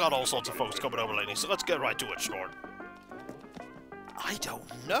 Hey, I got all sorts of folks coming over, lady, so let's get right to it, Snort. I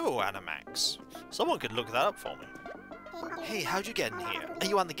don't know, Animax. Someone could look that up for me. Hey, how'd you get in here? Are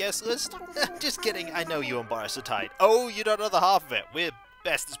you on the guest list? Just kidding, I know you and Boris are tight. Oh, you don't know the half of it. We're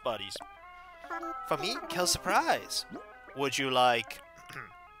bestest buddies. For me, kill surprise. Would you like...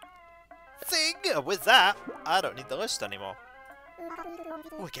 thing? With that, I don't need the list anymore.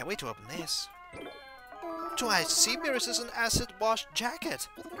 Oh, I can't wait to open this. Do I see Mirrors as an acid wash jacket?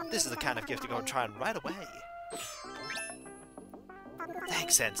 This is the kind of gift you're going to try and right away.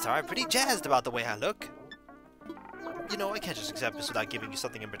 Thanks, Sandstar. I'm pretty jazzed about the way I look. You know, I can't just accept this without giving you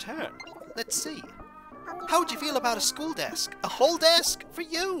something in return. Let's see. How would you feel about a school desk? A whole desk for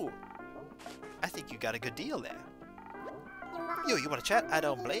you? I think you got a good deal there. You want to chat? I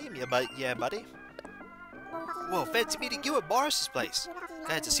don't blame you, but yeah, buddy. Whoa, fancy meeting you at Boris's place.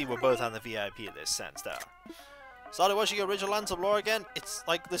 Glad to see we're both on the VIP list, Sandstar. Started watching your original Lands of Lore again? It's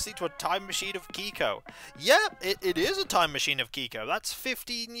like listening to a time machine of Kiko. Yeah, it is a time machine of Kiko. That's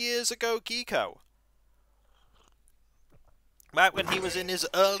 15 years ago Kiko. Back when he was in his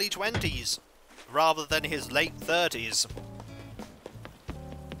early 20s, rather than his late 30s.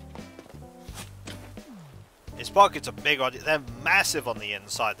 His pockets are big on it. They're massive on the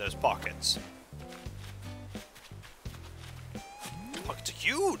inside, those pockets. Pockets are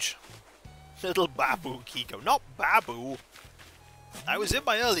huge. Little Babu Kiko. Not Babu. I was in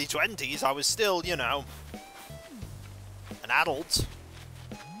my early 20s. I was still, you know, an adult.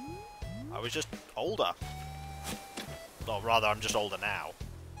 I was just older. Or rather, I'm just older now.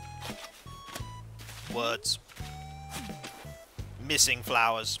 Words. Missing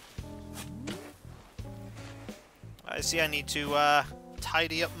flowers. I see I need to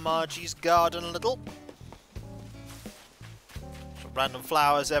tidy up Margie's garden a little. Some random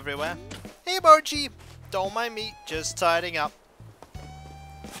flowers everywhere. Hey Margie! Don't mind me, just tidying up.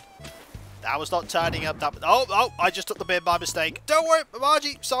 That was not tidying up, that... Oh, I just took the bin by mistake. Don't worry,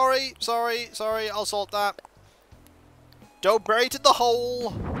 Margie! Sorry, I'll sort that. Don't bury it in the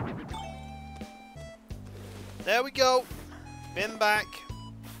hole. There we go. Bin back.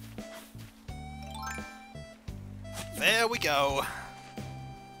 There we go.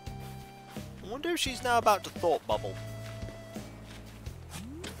 I wonder if she's now about to thought bubble.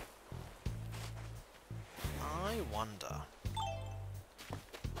 I wonder.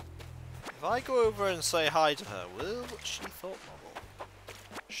 If I go over and say hi to her, will she thought bubble?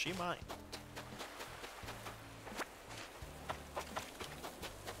 She might.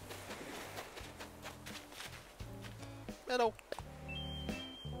 Hello.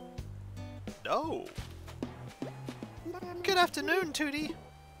 No. Good afternoon, Tootie.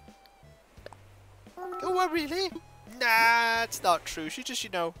 Oh, what, really? Nah, it's not true. She's just, you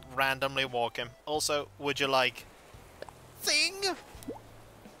know, randomly walking. Also, would you like... thing?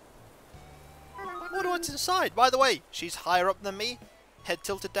 Wonder what's inside. By the way, she's higher up than me. Head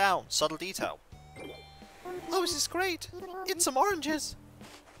tilted down. Subtle detail. Oh, this is great. It's some oranges.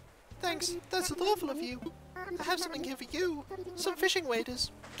 Thanks. That's thoughtful of you. I have something here for you. Some fishing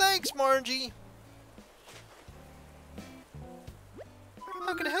waders. Thanks, Margie.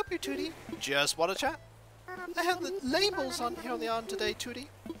 How can I help you, Tootie? Just want to chat. I have the labels on here on the arm today, Tootie.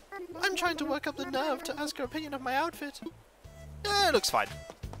 I'm trying to work up the nerve to ask her opinion of my outfit. It looks fine.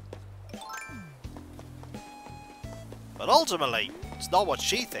 But ultimately, it's not what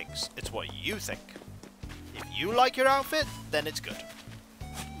she thinks, it's what you think. If you like your outfit, then it's good.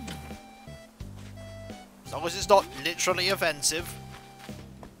 As long as it's not literally offensive.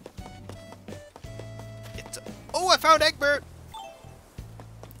 It's... Oh, I found Egbert!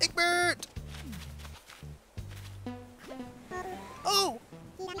 Egbert! Oh!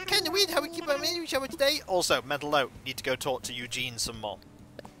 Kinda weird how we keep on meeting each other today. Also, mental note, need to go talk to Eugene some more.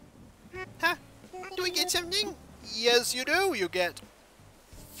 Huh? Do we get something? Yes, you do. You get...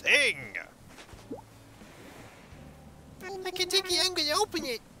 thing. I can take it. I'm gonna open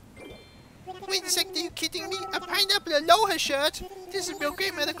it. Wait a second, are you kidding me? A Pineapple Aloha shirt? This is real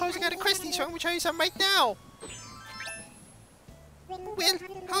great, man. Of course, I got a Questies, so I'm gonna try some right now. Well,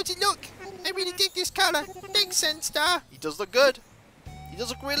 how's it look? I really dig this color. Thanks, Sunstar. He does look good. He does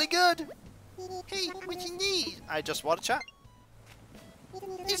look really good. Hey, what you need? I just want to chat.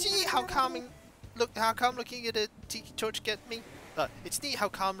 Isn't it how calm looking at a tiki torch gets me? It's neat how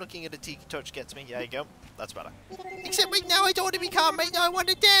calm looking at a tiki torch gets me. There you go. That's better. Except right now I don't want to be calm. Right now I want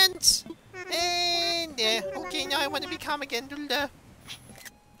to dance. And okay, now I want to be calm again.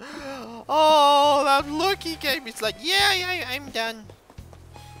 Oh, that look he gave me. It's like, Yeah, I'm done.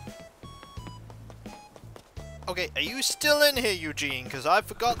 okay, are you still in here, Eugene? Because I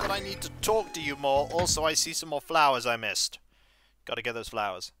forgot that I need to talk to you more. Also, I see some more flowers I missed. Gotta get those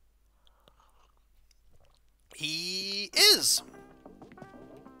flowers. He is!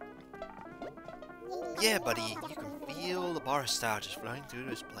 Yeah, buddy, you can feel the Boris style just flowing through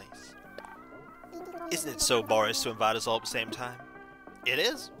this place. Isn't it so Boris to invite us all at the same time? It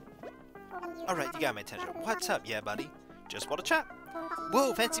is. Alright, you got my attention. What's up, yeah, buddy? Just want to chat.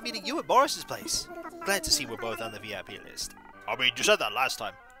 Whoa, fancy meeting you at Boris's place. Glad to see we're both on the VIP list. I mean, you said that last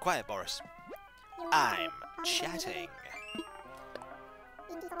time. Quiet, Boris. I'm chatting.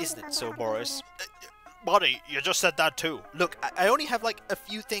 Isn't it so, Boris? Buddy, you just said that too. Look, I only have like a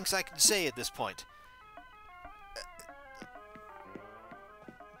few things I can say at this point.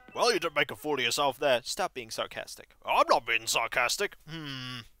 Well, you didn't make a fool of yourself there. Stop being sarcastic. I'm not being sarcastic.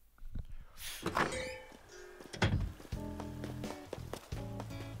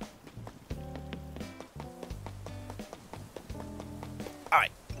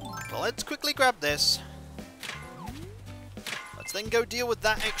 Alright, well, let's quickly grab this. Let's then go deal with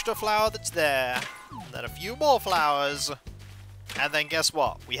that extra flower that's there. And then a few more flowers. And then guess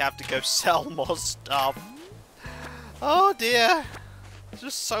what? We have to go sell more stuff. Oh dear.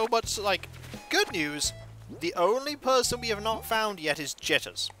 Just so much, like, good news. The only person we have not found yet is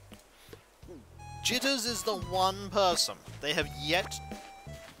Jitters. Jitters is the one person. They have yet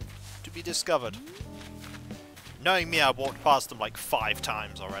to be discovered. Knowing me, I walked past them like 5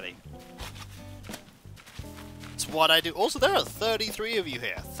 times already. It's what I do. Also, there are 33 of you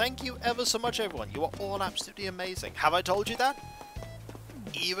here. Thank you ever so much, everyone. You are all absolutely amazing. Have I told you that?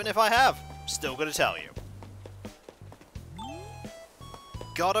 Even if I have, still gonna tell you.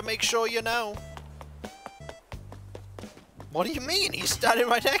 Gotta make sure you know. What do you mean? He's standing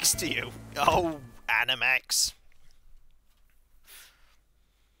right next to you. Oh, Animax.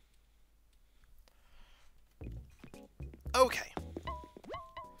 Okay.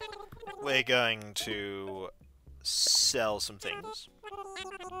 We're going to sell some things.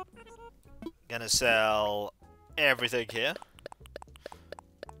 Gonna sell everything here.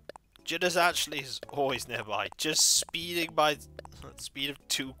 Jitters actually is always nearby. Just speeding by the speed of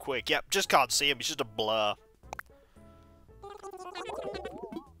 2 quick. Yep, just can't see him. He's just a blur.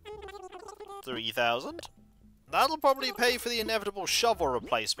 3,000. That'll probably pay for the inevitable shovel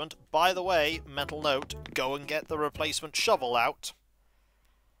replacement. By the way, mental note, go and get the replacement shovel out.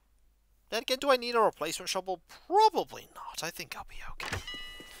 Then again, do I need a replacement shovel? Probably not. I think I'll be okay.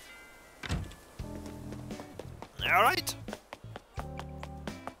 Alright.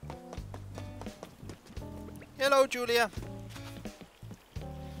 Hello, Julia.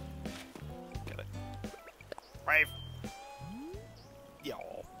 Get it. Brave. Yo.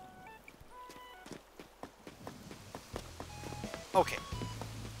 Okay.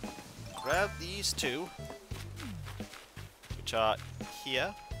 Grab these 2, which are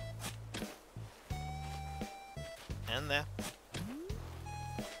here and there.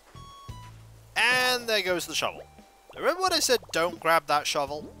 And there goes the shovel. Remember when I said don't grab that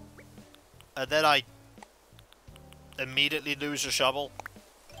shovel? And then I immediately lose a shovel?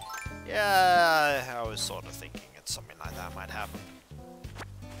 Yeah, I was sort of thinking that something like that might happen.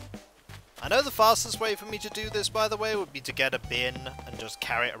 I know the fastest way for me to do this, by the way, would be to get a bin and just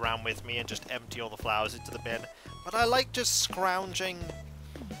carry it around with me and just empty all the flowers into the bin. But I like just scrounging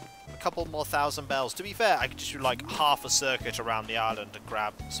a couple more 1,000 bells. To be fair, I could just do like half a circuit around the island and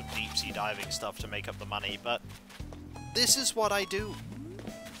grab some deep sea diving stuff to make up the money, but this is what I do.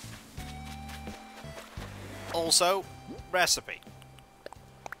 Also, recipe.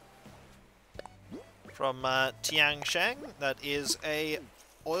 From Tiansheng, that is a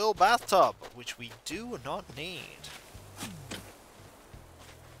oil bathtub, which we do not need.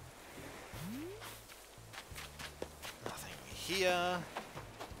 Nothing here.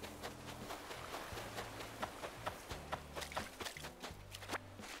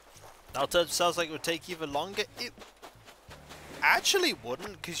 Now it sounds like it would take even longer. It actually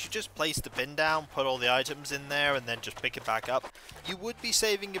wouldn't, because you just place the bin down, put all the items in there, and then just pick it back up. You would be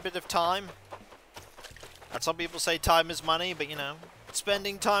saving a bit of time. And some people say time is money, but you know,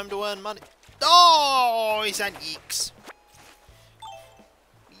 spending time to earn money. Oh, he's an eeks.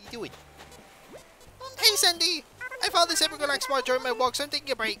 doing? Hey, Sandy! I found this ever relaxed spot during my walk, so I'm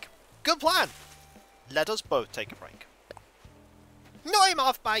taking a break. Good plan. Let us both take a break. No, I'm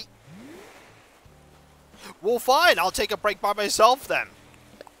off, bye. Well, fine. I'll take a break by myself then.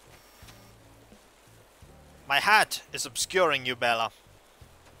 My hat is obscuring you, Bella.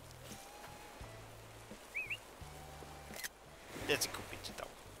 It's a good picture, though.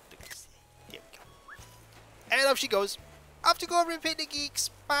 There we go. And off she goes. Off to go repay the geeks.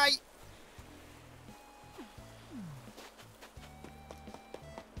 Bye.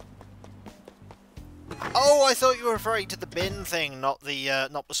 Oh, I thought you were referring to the bin thing, not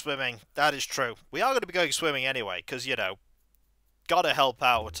the swimming. That is true. We are going to be going swimming anyway, because, you know, gotta help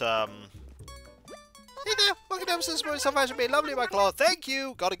out, Hey there, welcome downstairs for yourself. I should be lovely, my claw. Thank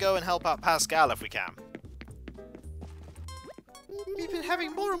you! Gotta go and help out Pascal if we can. We've been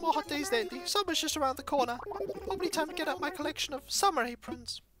having more and more hot days lately. Summer's just around the corner. Probably time to get out my collection of summer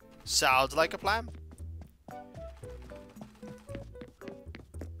aprons. Sounds like a plan.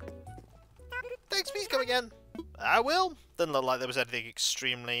 Thanks, please come again. I will. Didn't look like there was anything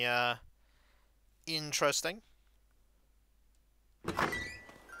extremely, interesting.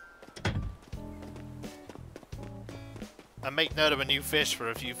 I make note of a new fish for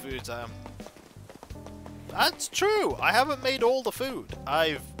a few foods. That's true. I haven't made all the food.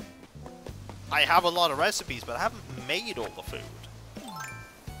 I have a lot of recipes, but I haven't made all the food.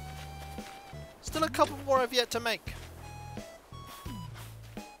 Still a couple more I've yet to make.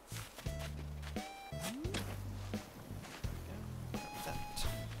 That.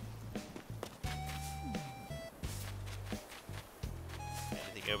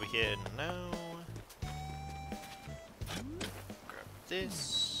 Anything over here? No. Grab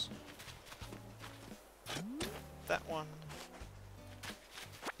this. That one.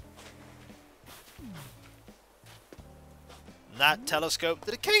 That telescope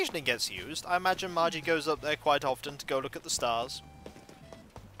that occasionally gets used. I imagine Margie goes up there quite often to go look at the stars.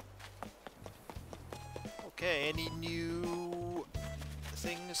 Okay, any new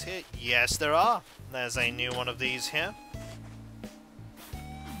things here? Yes, there are. There's a new one of these here.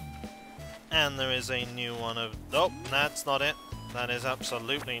 And there is a new one of... Oh, that's not it. That is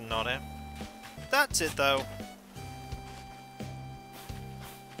absolutely not it. That's it, though.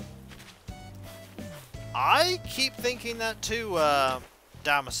 I keep thinking that too,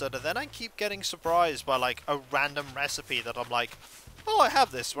 Damason, and then I keep getting surprised by, like, a random recipe that I'm like, oh, I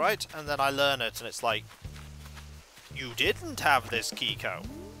have this, right? And then I learn it, and it's like, you didn't have this, Kiko.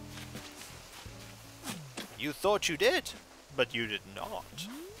 You thought you did, but you did not.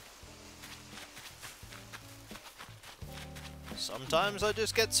 Sometimes I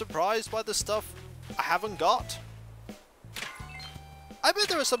just get surprised by the stuff I haven't got. I bet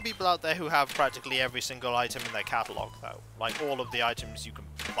there are some people out there who have practically every single item in their catalogue, though. Like, all of the items you can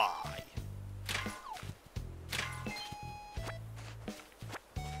buy.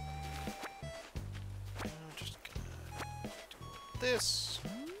 I'm just gonna do this.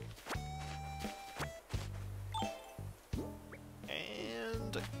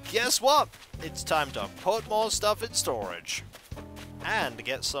 And guess what? It's time to put more stuff in storage. And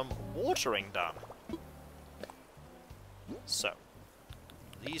get some watering done. So.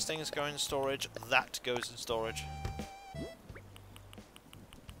 These things go in storage, that goes in storage.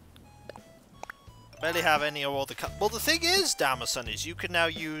 Barely have any of all the well, the thing is, Damason, is you can now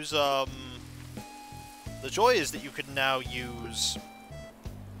use, the joy is that you can now use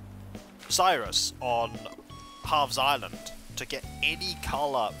Cyrus on Halves Island to get any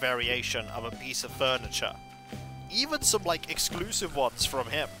colour variation of a piece of furniture. Even some, like, exclusive ones from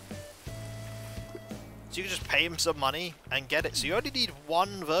him. So you can just pay him some money and get it. So you only need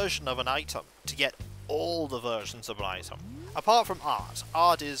one version of an item to get all the versions of an item. Apart from art.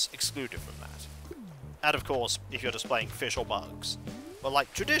 Art is excluded from that. And of course, if you're displaying fish or bugs. But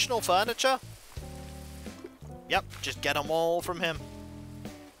like traditional furniture, yep, just get them all from him.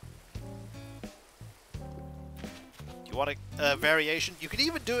 Do you want a variation? You could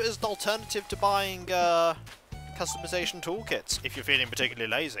even do it as an alternative to buying customization toolkits if you're feeling particularly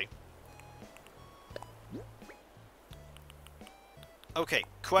lazy. Okay,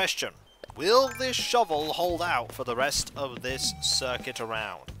 question. Will this shovel hold out for the rest of this circuit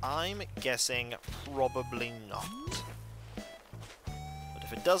around? I'm guessing probably not. But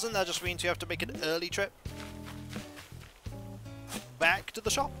if it doesn't, that just means you have to make an early trip back to the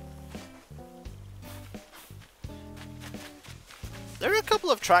shop. There are a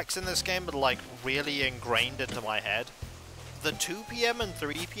couple of tracks in this game that are like really ingrained into my head. The 2 PM and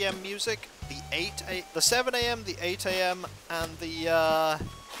 3 PM music, the 7 AM, the 8 AM, and the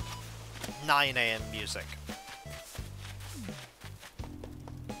 9 AM music.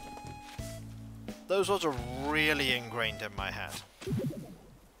 Those words are really ingrained in my head.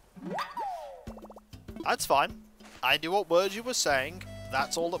 That's fine. I knew what words you were saying.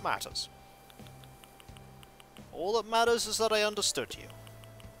 That's all that matters. All that matters is that I understood you.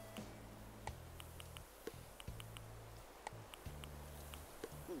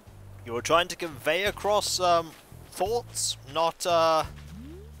 You were trying to convey across thoughts, not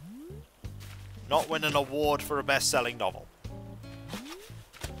win an award for a best-selling novel.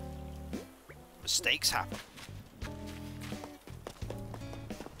 Mistakes happen.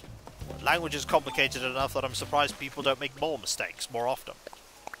 Language is complicated enough that I'm surprised people don't make more mistakes more often.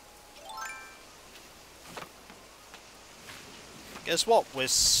 Guess what? We're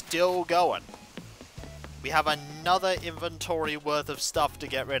still going. We have another inventory worth of stuff to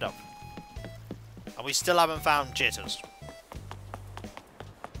get rid of. And we still haven't found Jitters.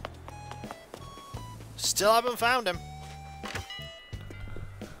 Still haven't found him.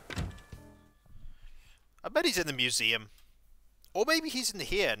 I bet he's in the museum. Or maybe he's in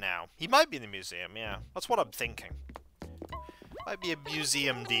here now. He might be in the museum, yeah. That's what I'm thinking. Might be a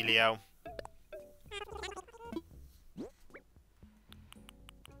museum dealio.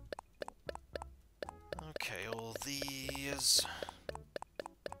 Okay, all these...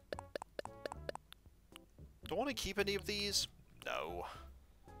 Do I want to keep any of these? No.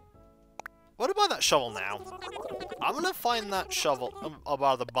 What about that shovel now? I'm gonna find that shovel. I'll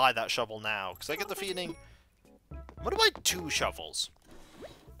rather buy that shovel now, because I get the feeling... I'm gonna buy 2 shovels.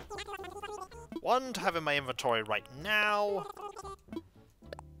 One to have in my inventory right now.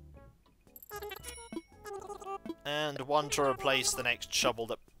 And one to replace the next shovel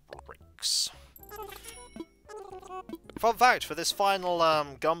that breaks. Fun fact, for this final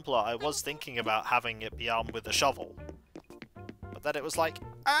gunpla, I was thinking about having it be armed with a shovel. But then it was like,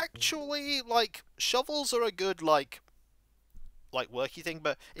 actually, like, shovels are a good, like worky thing,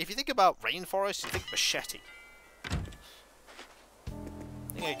 but if you think about rainforest, you think machete.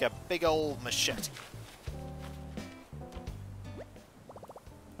 I think like a big old machete.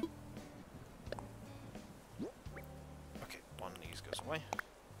 Okay, one of these goes away.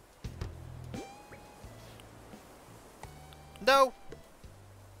 No!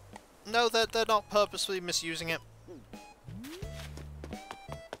 No, they're not purposefully misusing it.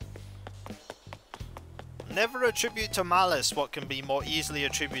 Never attribute to malice what can be more easily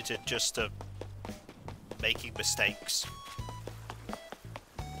attributed just to making mistakes.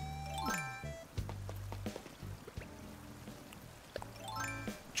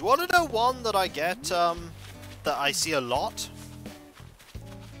 Do you want to know one that I get, that I see a lot?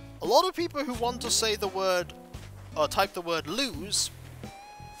 A lot of people who want to say the word, or type the word lose,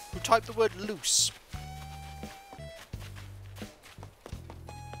 who type the word loose.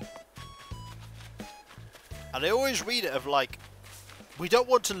 And I always read it of like, we don't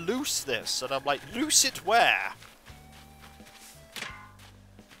want to loose this, and I'm like, loose it where?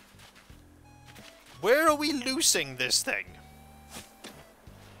 Where are we loosing this thing?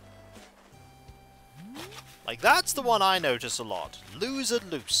 Like, that's the one I notice a lot. Lose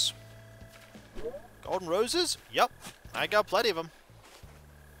and loose. Golden roses? Yup. I got plenty of them.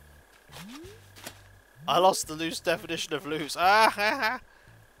 I lost the loose definition of loose. Ah, ha, ha.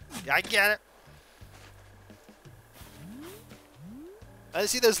 I get it. And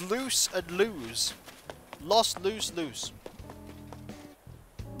see, there's loose and lose. Lost, loose, loose.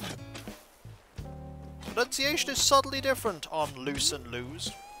 Pronunciation is subtly different on loose and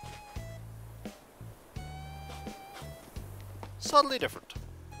lose. Subtly different.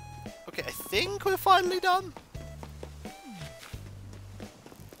 Okay, I think we're finally done.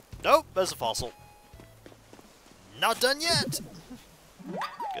 Nope, there's a fossil. Not done yet!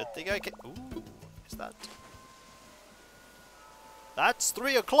 Good thing I can... Ooh, is that... That's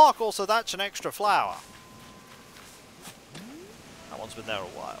 3 o'clock, also that's an extra flower. That one's been there a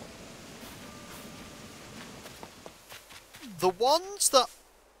while. The ones that,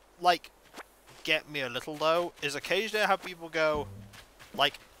 like, get me a little, though, is occasionally I have people go,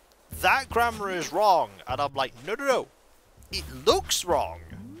 like, that grammar is wrong, and I'm like, no, no, no. It looks wrong,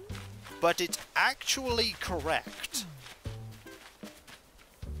 but it's actually correct.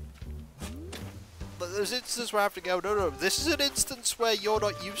 But there's instances where I have to go, no, no, this is an instance where you're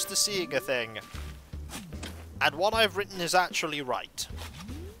not used to seeing a thing, and what I've written is actually right.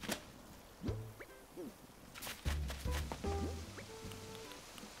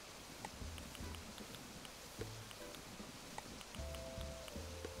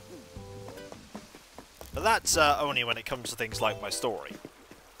 But that's only when it comes to things like my story.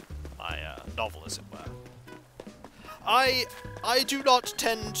 My novel, as it were. I do not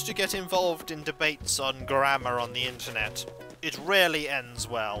tend to get involved in debates on grammar on the internet. It rarely ends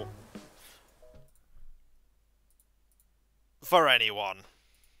well. for anyone.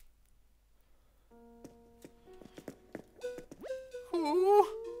 Ooh.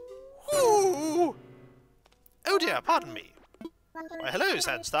 Ooh. Oh dear, pardon me. Why, hello,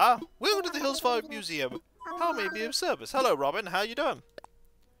 Sandstar. Welcome to the Hillsfire Museum. How may I be of service? Hello, Robin. How you doing?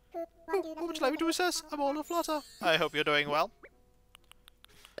 What would you like me to assess? I'm all aflutter. I hope you're doing well.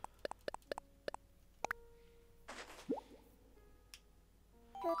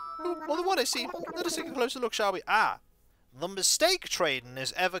 Well, the one I see. Let us take a closer look, shall we? Ah, the mistake Traden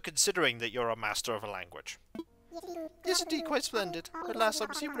is ever considering that you're a master of a language. Yes, indeed, quite splendid. At last,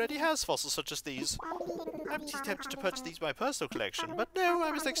 I'm assuming already has fossils such as these. I'm tempted to purchase these for my personal collection, but no,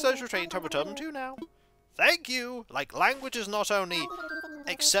 I must take social train to return them to now. Thank you! Like, language is not only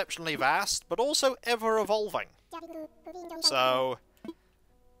exceptionally vast, but also ever-evolving. So,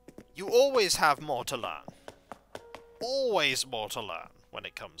 you always have more to learn. Always more to learn when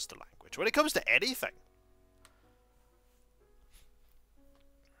it comes to language. When it comes to anything.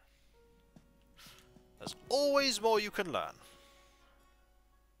 There's always more you can learn.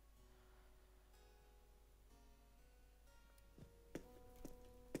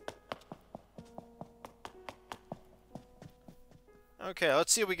 Okay,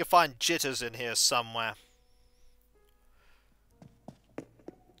 let's see if we can find Jitters in here somewhere.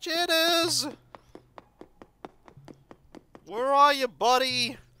 Jitters! Where are you,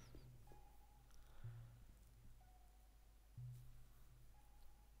 buddy?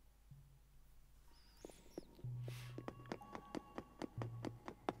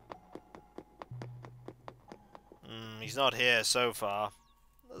 He's not here so far.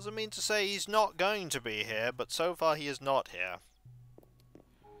 Doesn't mean to say he's not going to be here, but so far he is not here.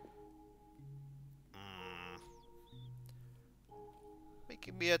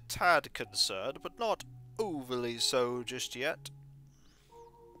 Making me a tad concerned, but not overly so just yet.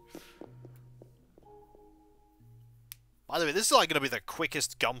 By the way, this is like going to be the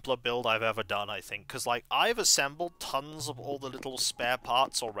quickest Gumpler build I've ever done, I think, because like I've assembled tons of all the little spare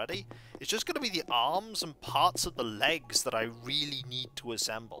parts already. It's just going to be the arms and parts of the legs that I really need to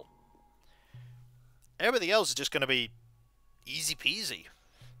assemble. Everything else is just going to be easy peasy.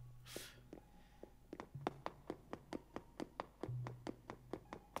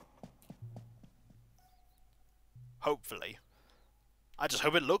 Hopefully. I just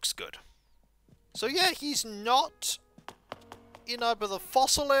hope it looks good. So yeah, he's not in either the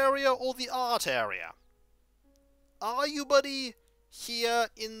fossil area or the art area. Are you, buddy, here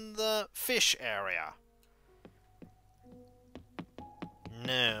in the fish area?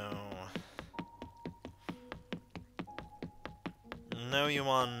 No. No, you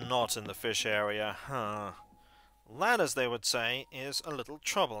are not in the fish area, huh? That, as they would say, is a little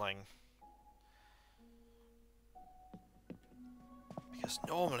troubling. Because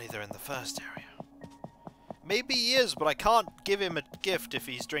normally they're in the first area. Maybe he is, but I can't give him a gift if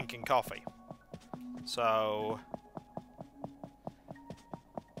he's drinking coffee. So...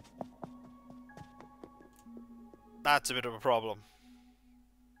 that's a bit of a problem.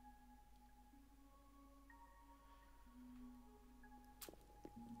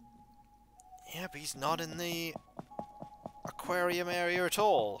 Yeah, but he's not in the aquarium area at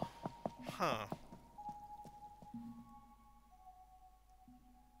all. Huh.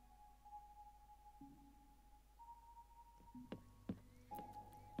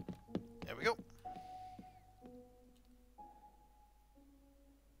 There we go.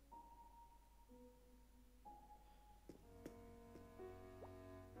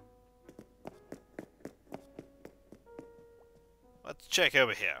 Let's check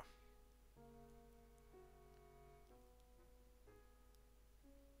over here.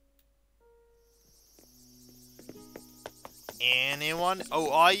 Anyone?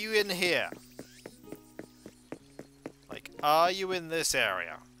 Oh, are you in here? Like, are you in this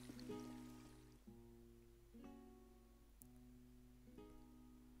area?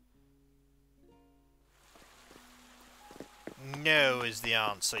 No is the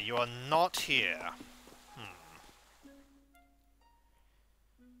answer. You are not here.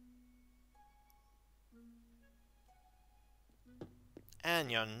 And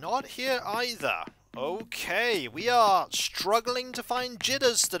you're not here either. Okay, we are struggling to find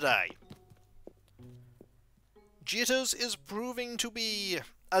Jitters today. Jitters is proving to be,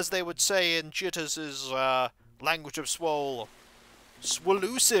 as they would say in Jitters' language of swole,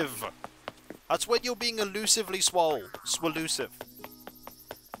 swallusive. That's when you're being elusively swole. Swallusive.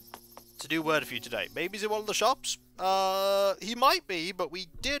 It's a new word for you today. Maybe he's in one of the shops? He might be, but we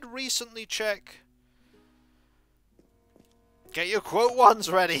did recently check. Get your quote ones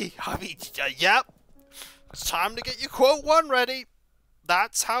ready. I mean, yep. It's time to get your quote one ready.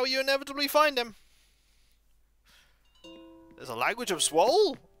 That's how you inevitably find him. There's a language of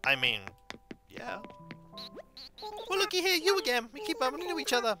swole? I mean, yeah. Well, looky here, you again. We keep bumping into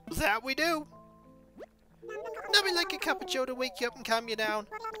each other. That we do. Nothing like a cup of joe to wake you up and calm you down.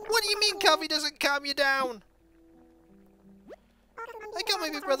 What do you mean coffee doesn't calm you down? I got my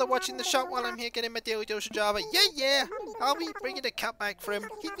big brother watching the shop while I'm here getting my daily dose of Java. Yeah. I'll be bringing a cup back for him.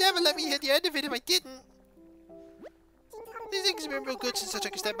 He'd never let me hit the end of it if I didn't. These things have been real good since I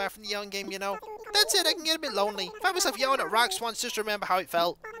took a step back from the yelling game, you know. That's it, I can get a bit lonely. Find myself yelling at rocks once just to remember how it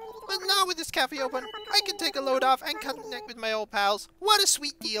felt. But now with this cafe open, I can take a load off and connect with my old pals. What a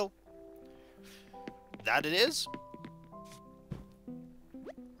sweet deal. That it is.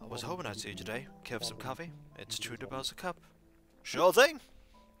 I was hoping I'd see you today. Care for some coffee? It's $2 a cup. Sure thing.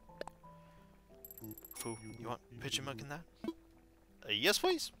 Cool. You want pitcher milk in that? Yes,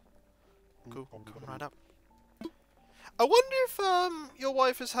 please. Cool. Come right up. I wonder if your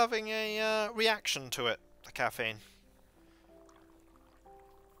wife is having a reaction to it, the caffeine.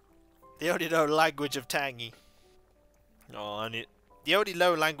 The only known language of tangy. Oh, and the only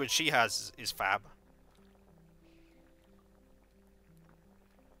low language she has is fab.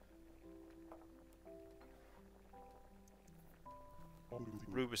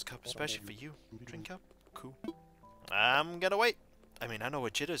 Rubik's cup, especially for you. Drink up? Cool. I'm gonna wait. I mean, I know where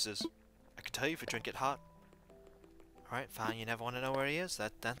Jitters is. I can tell you if you drink it hot. Alright, fine, you never want to know where he is.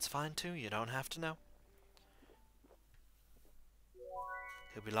 That's fine too, you don't have to know.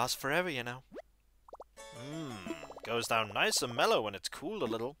 He'll be lost forever, you know. Goes down nice and mellow when it's cooled a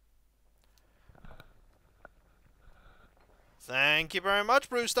little. Thank you very much,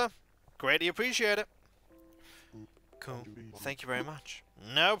 Brewster. Greatly appreciate it. Cool. Thank you very much.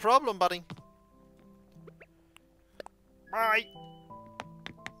 No problem, buddy. Bye.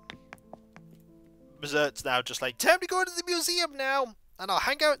 Bersert's now just like, time to go to the museum now, and I'll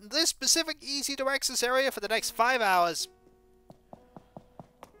hang out in this specific easy-to-access area for the next 5 hours.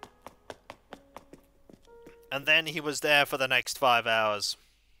 And then he was there for the next 5 hours.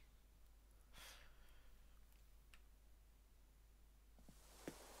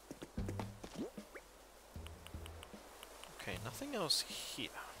 Okay, nothing else here.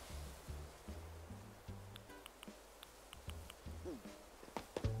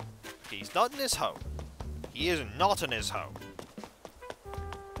 He's not in his home. He is not in his home.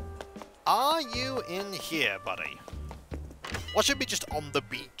 Are you in here, buddy? Or should we just on the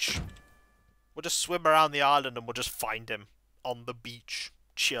beach? We'll just swim around the island and we'll just find him on the beach,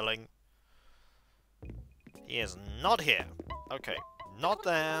 chilling. He is not here. Okay, not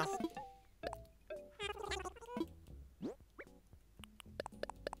there.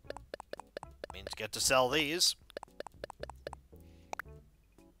 Means get to sell these.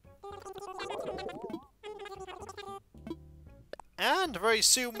 And very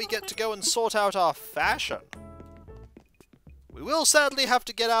soon we get to go and sort out our fashion. We will sadly have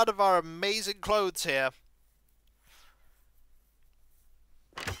to get out of our amazing clothes here.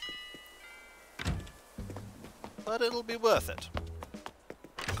 But it'll be worth it.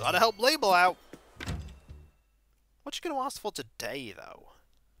 Gotta help Label out. What you gonna ask for today, though?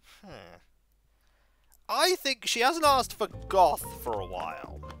 I think she hasn't asked for goth for a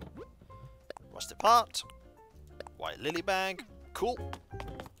while. Rusted part. White lily bag. Cool.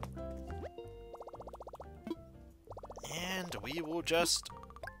 And we will just...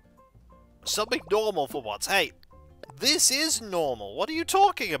 something normal for once. Hey, this is normal. What are you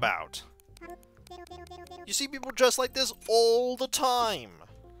talking about? You see people dressed like this all the time.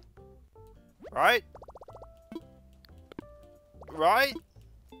 Right? Right?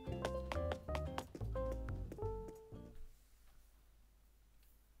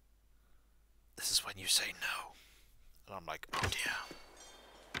 This is when you say no. And I'm like, oh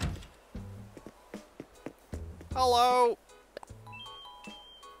dear. Hello?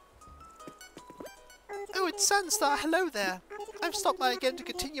 Oh, it's Sunstar. Hello there. I've stopped by again to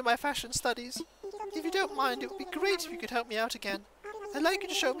continue my fashion studies. If you don't mind, it would be great if you could help me out again. I'd like you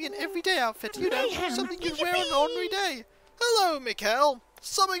to show me an everyday outfit, you know, something you'd wear on an ordinary day. Hello, Mikkel.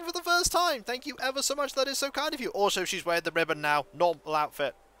 Something for the first time. Thank you ever so much. That is so kind of you. Also, she's wearing the ribbon now. Normal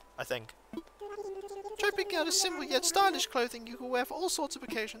outfit, I think. Try picking out a simple yet stylish clothing you can wear for all sorts of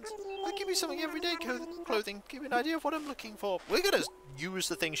occasions. I'll give you something everyday clothing, give you an idea of what I'm looking for. We're gonna use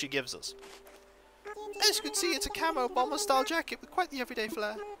the thing she gives us. As you can see, it's a camo bomber style jacket with quite the everyday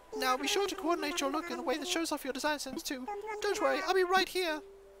flair. Now be sure to coordinate your look in a way that shows off your design sense too. Don't worry, I'll be right here.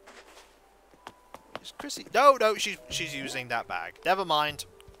 Is Chrissy? No, she's using that bag. Never mind.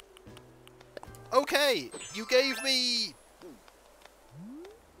 Okay, you gave me...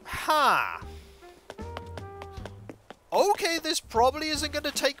 Ha! Okay, this probably isn't going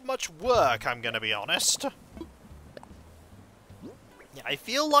to take much work, I'm going to be honest. I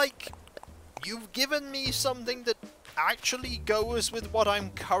feel like you've given me something that actually goes with what I'm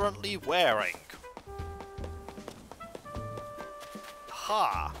currently wearing.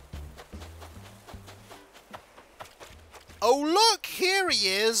 Ha. Oh look, here he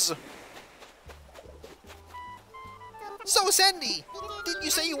is! So Sandy, didn't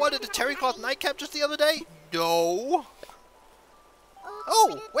you say you wanted a terry cloth nightcap just the other day? No.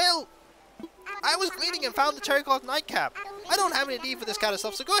 Oh, well, I was cleaning and found the terry cloth nightcap. I don't have any need for this kind of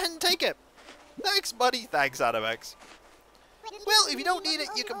stuff, so go ahead and take it. Thanks, buddy. Thanks, Animex. Well, if you don't need it,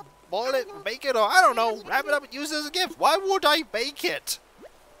 you can boil it, bake it, or I don't know, wrap it up and use it as a gift. Why would I bake it?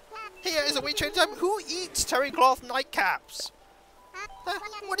 Here is a wee trade time. Who eats terry cloth nightcaps?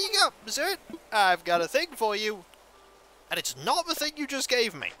 What do you got, dessert? I've got a thing for you. And it's not the thing you just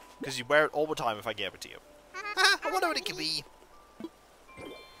gave me, because you wear it all the time if I gave it to you. I wonder what it could be.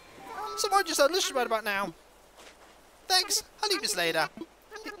 So why don't you start listening right about now? Thanks, I'll leave this later.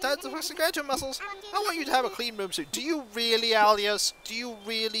 That's the graduate muscles. I want you to have a clean room soon. Do you really, Alias? Do you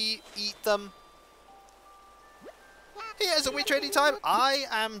really eat them? Here's a wee training time. I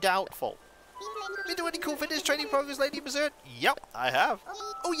am doubtful. Been to any cool fitness training programs lately, Berserk? Yep, I have.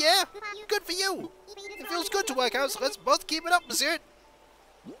 Oh yeah? Good for you. It feels good to work out, so let's both keep it up, Berserk.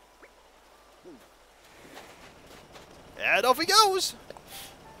 And off he goes.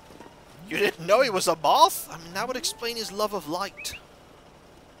 You didn't know he was a moth? I mean, that would explain his love of light.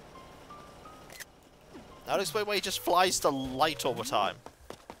 That would explain why he just flies to light all the time.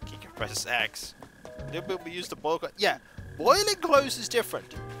 Kika presses X. Did we use the boil clothes? Yeah, boiling clothes is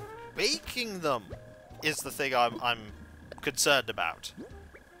different. Baking them is the thing I'm concerned about.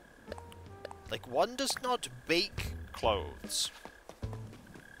 Like, one does not bake clothes.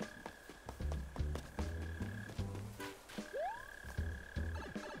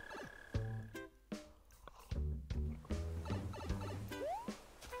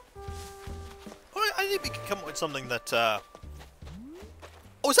 I think we can come up with something that,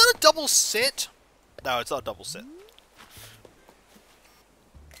 Oh, is that a double sit? No, it's not a double sit.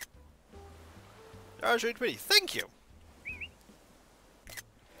 That was really pretty. Thank you.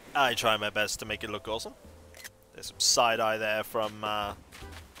 I try my best to make it look awesome. There's some side-eye there from, I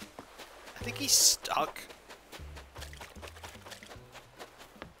think he's stuck.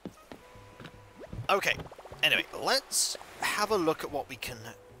 Okay. Anyway, let's have a look at what we can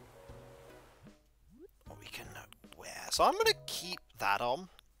wear. So I'm gonna keep that on.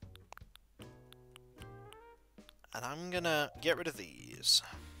 And I'm gonna get rid of these.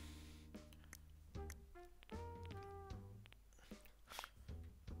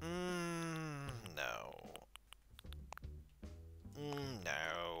 No.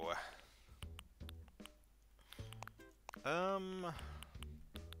 No.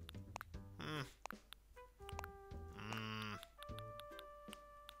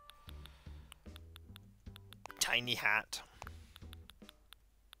 Tiny hat.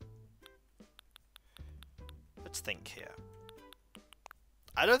 Let's think here.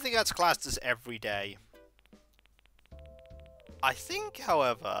 I don't think that's classed as everyday. I think,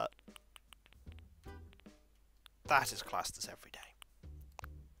 however, that is classed as everyday.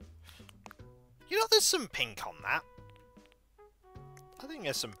 You know, there's some pink on that. I think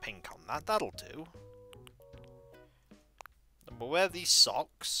there's some pink on that. That'll do. And we'll wear these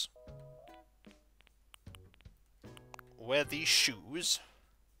socks. Wear these shoes.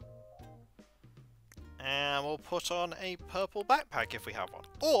 And we'll put on a purple backpack if we have one.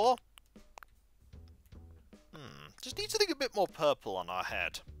 Or, just need something a bit more purple on our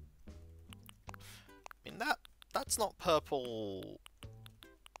head. I mean, that's not purple.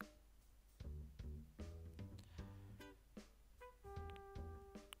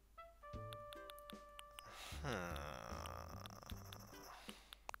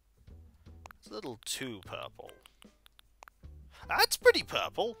 It's a little too purple. That's pretty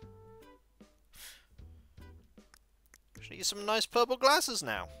purple. Should get some nice purple glasses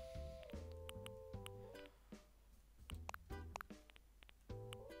now.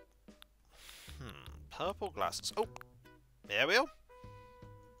 Purple glasses. Oh, there we go.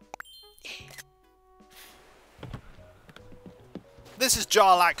 This is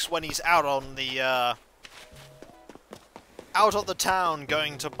Jarlax when he's out on the town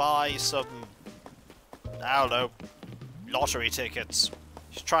going to buy some, I don't know, lottery tickets.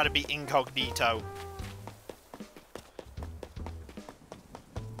 He's trying to be incognito.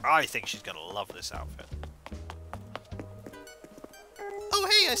 I think she's gonna love this outfit. Oh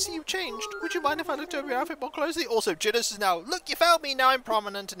hey, I see you've changed. Would you mind if I looked over your outfit more closely? Also, Jiddis is now, look, you found me, now I'm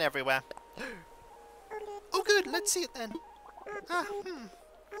prominent and everywhere. Oh good, let's see it then.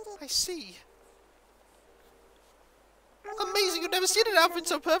 I see. Amazing, you've never seen an outfit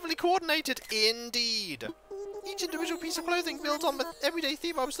so perfectly coordinated. Indeed. Each individual piece of clothing builds on the everyday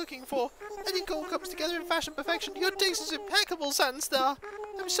theme I was looking for. And it all comes together in fashion perfection. Your taste is impeccable, Satin Star.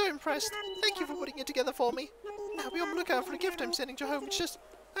 I'm so impressed. Thank you for putting it together for me. Now be on the lookout for the gift I'm sending to home. It's just,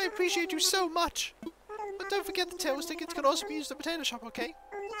 I appreciate you so much. But don't forget the tails tickets can also be used at the potato shop, okay?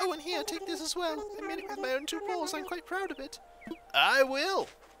 Oh, and here, take this as well. I made it with my own 2 paws. I'm quite proud of it. I will.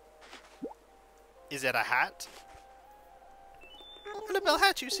 Is it a hat? A label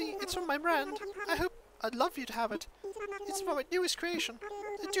hat, you see. It's from my brand. I'd love you to have it. It's from my newest creation.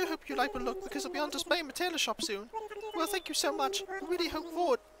 I do hope you like the look because it'll be on display in the tailor shop soon. Well, thank you so much. I really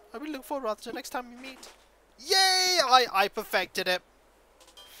look forward to the next time we meet. Yay! I perfected it.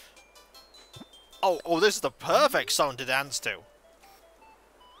 Oh, this is the perfect song to dance to.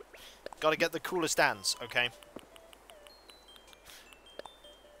 Gotta get the coolest dance, okay?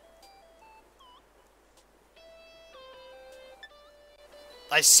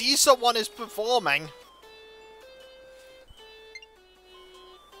 I see someone is performing.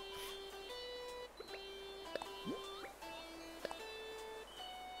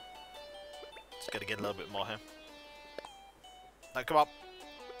 Just gotta get a little bit more here. Now, come on.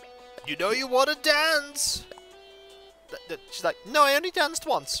 You know you want to dance! She's like, no, I only danced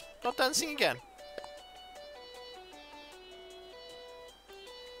once. Not dancing again.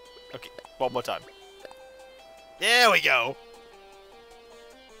 Okay, one more time. There we go!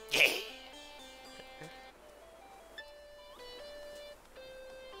 Yeah!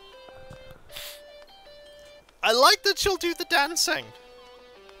 I like that she'll do the dancing.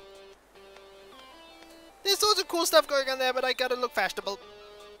 There's loads of cool stuff going on there, but I gotta look fashionable.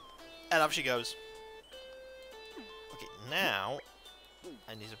 And off she goes. Okay, now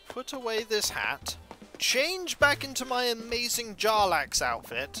I need to put away this hat, change back into my amazing Jarlax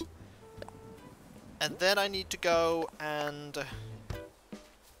outfit, and then I need to go and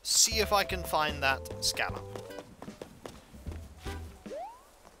see if I can find that scallop.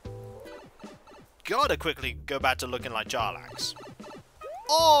 Gotta quickly go back to looking like Jarlax.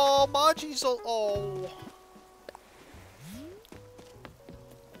 Oh, Margie's all... Oh.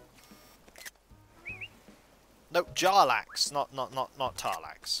 No, Jarlax, not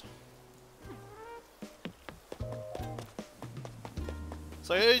Tarlax.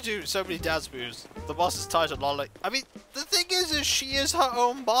 So I do so many dance moves. The boss is titled Lolly. I mean, the thing is she is her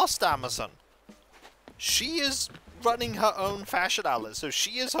own boss, Amazon. She is running her own fashion outlet, so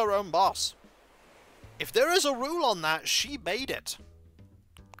she is her own boss. If there is a rule on that, she made it.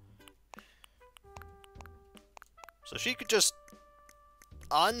 So she could just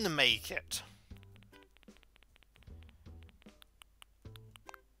unmake it.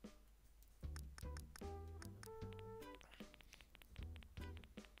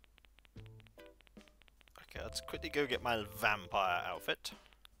 Okay, let's quickly go get my vampire outfit.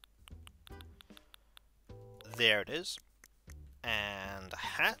 There it is. And a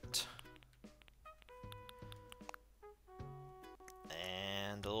hat.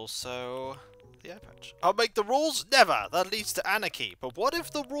 And also the eye patch. I'll make the rules? Never! That leads to anarchy. But what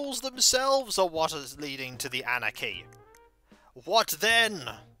if the rules themselves are what is leading to the anarchy? What then?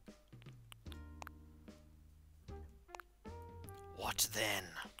 What then?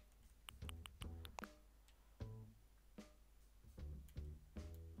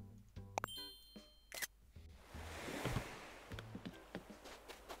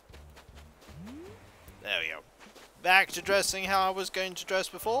 There we go. Back to dressing how I was going to dress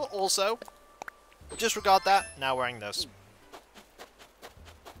before. Also, disregard that. Now wearing this.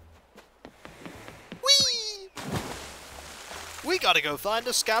 Whee! We gotta go find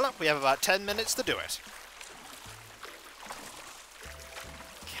a scallop. We have about 10 minutes to do it.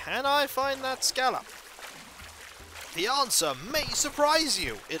 Can I find that scallop? The answer may surprise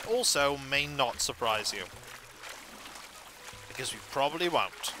you. It also may not surprise you. Because we probably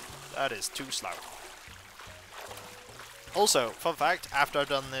won't. That is too slow. Also, fun fact, after I've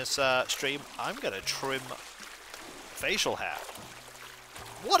done this stream, I'm going to trim facial hair.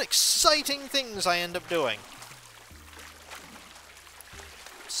 What exciting things I end up doing.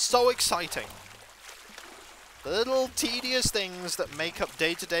 So exciting. The little tedious things that make up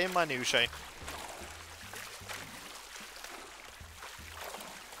day-to-day minutiae.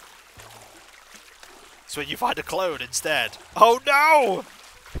 So when you find a clone instead. Oh no!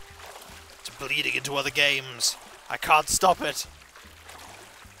 It's bleeding into other games. I can't stop it.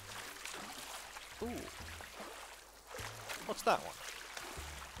 Ooh. What's that one?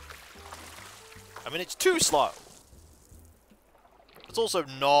 I mean, it's too slow. It's also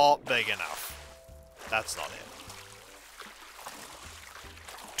not big enough. That's not it.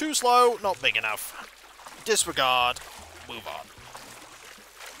 Too slow, not big enough. Disregard. move on.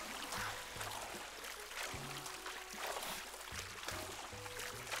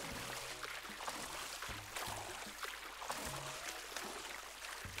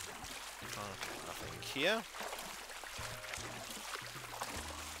 Okay, nothing here.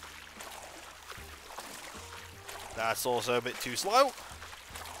 That's also a bit too slow.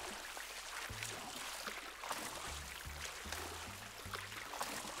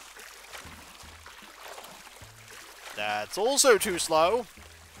 That's also too slow.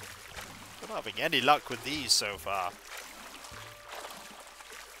 I'm not having any luck with these so far.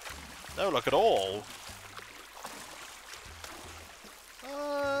 No luck at all.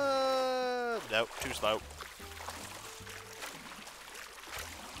 Nope, too slow.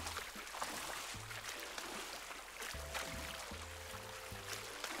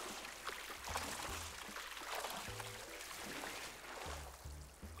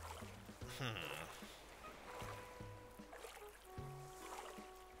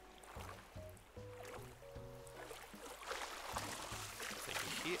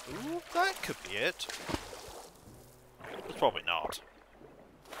 Ooh, that could be it. It's probably not.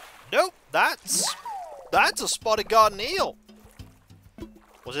 Nope, that's a spotted garden eel.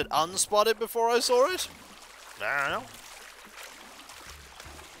 Was it unspotted before I saw it? I don't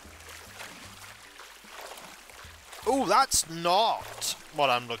know. Ooh, that's not what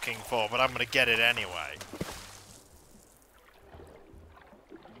I'm looking for, but I'm gonna get it anyway.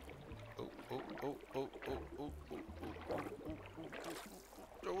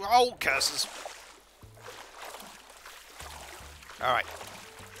 Oh, curses. Alright.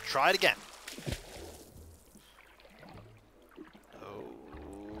 Try it again.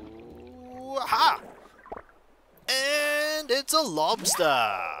 Oh, aha! And it's a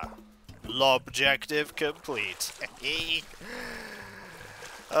lobster. Lobjective complete.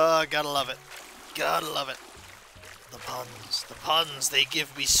 Oh, gotta love it. Gotta love it. The puns, they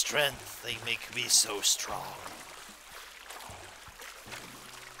give me strength. They make me so strong.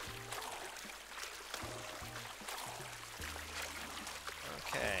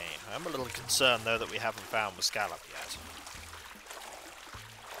 Okay, I'm a little concerned though that we haven't found the scallop yet.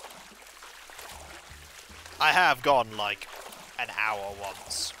 I have gone like an hour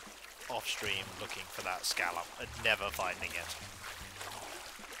once off stream looking for that scallop and never finding it.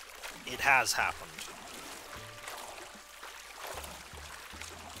 It has happened.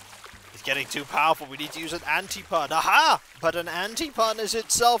 It's getting too powerful, we need to use an anti-pun. Aha! But an anti-pun is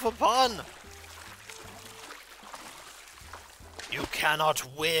itself a pun! You cannot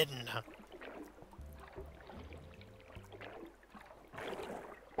win!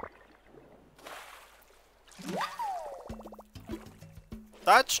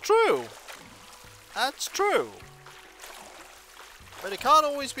 That's true! That's true! But it can't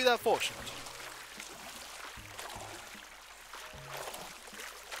always be that fortunate.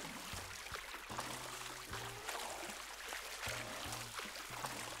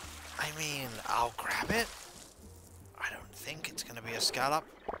 I mean, I'll grab it. I don't think it's going to be a scallop.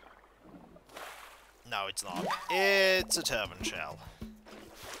 No, it's not. It's a turban shell.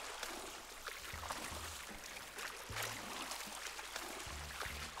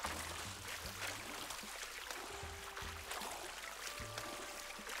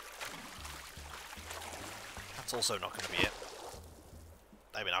 That's also not going to be it.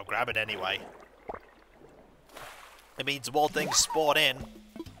 I mean, I'll grab it anyway. It means more things spawn in.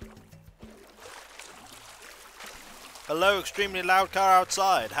 Hello, extremely loud car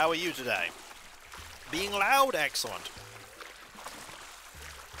outside. How are you today? Being loud? Excellent.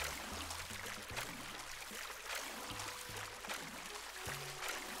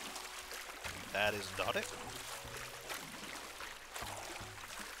 That is not it.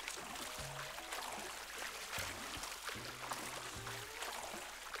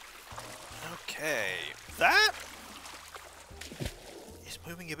 Okay, that is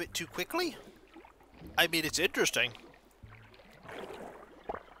moving a bit too quickly. I mean, it's interesting.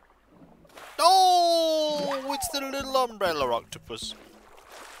 Oh, it's the little umbrella octopus.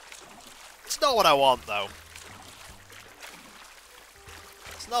 It's not what I want, though.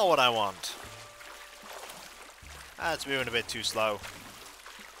 It's not what I want. That's moving a bit too slow.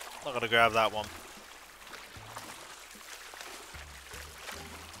 Not gonna grab that one.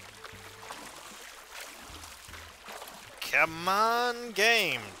 Come on,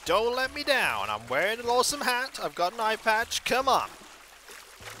 game. Don't let me down. I'm wearing an awesome hat. I've got an eye patch. Come on.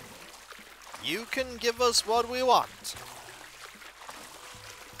 You can give us what we want.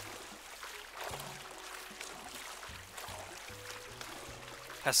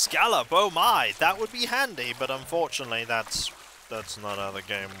 A scallop, oh my, that would be handy, but unfortunately that's not how the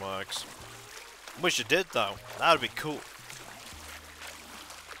game works. Wish it did though, that would be cool.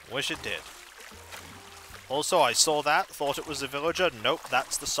 Wish it did. Also, I saw that, thought it was a villager. Nope,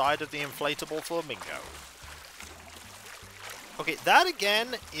 that's the side of the inflatable flamingo. Okay, that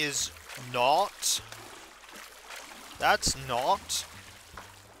again is not... That's not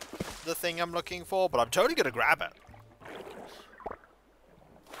the thing I'm looking for, but I'm totally gonna grab it.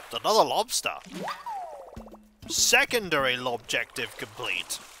 It's another lobster. Secondary objective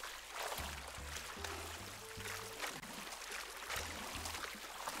complete.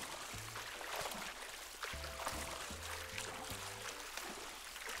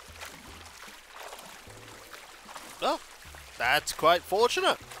 Well, that's quite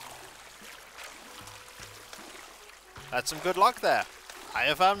fortunate. That's some good luck there. I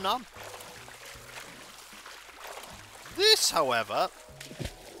have found none. This, however,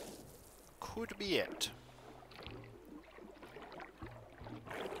 could be it.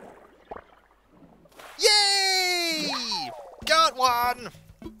 Yay! Got one!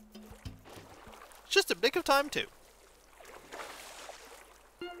 Just a blink of time, too.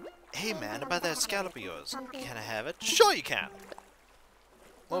 Hey man, about that scallop of yours. Can I have it? Sure you can!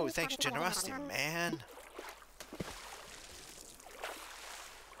 Whoa, thanks for your generosity, man.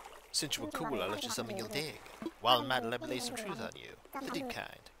 Since you were cool, I left you something you'll dig. Wild Matt let me lay some truth on you. The deep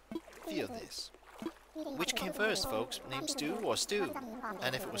kind. Feel this. Which came first, folks? Name Stew or Stew?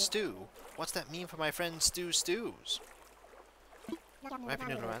 And if it was Stew, what's that mean for my friend Stew Stews? Wrap your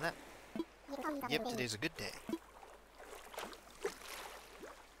noodle around that. Yep, today's a good day.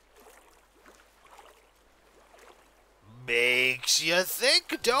 Makes you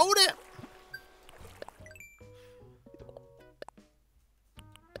think, don't it?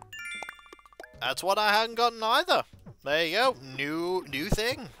 That's what I hadn't gotten either. There you go. New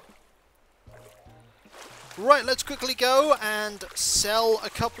thing. Right, let's quickly go and sell a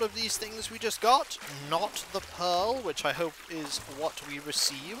couple of these things we just got. Not the pearl, which I hope is what we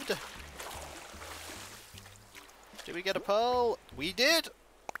received. Did we get a pearl? We did.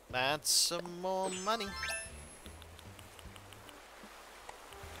 That's some more money.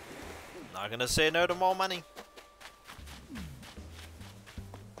 Not gonna say no to more money.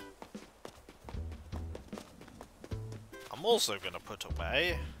 I'm also gonna put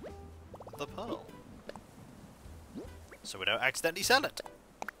away the pearl, so we don't accidentally sell it.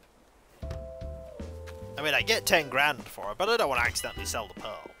 I mean, I get 10 grand for it, but I don't want to accidentally sell the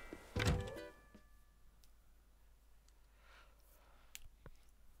pearl.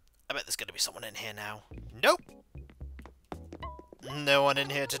 I bet there's gonna be someone in here now. Nope! No one in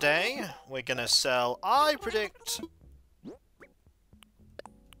here today. We're gonna sell, I predict,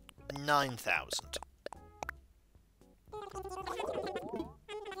 9,000.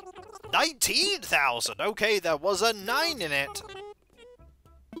 19,000! Okay, there was a 9 in it.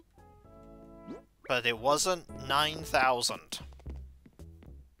 But it wasn't 9,000. It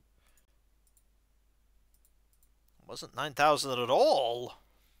wasn't 9,000 at all.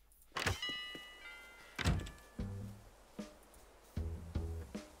 Give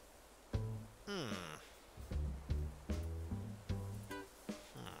me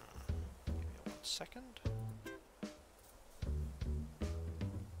 1 second.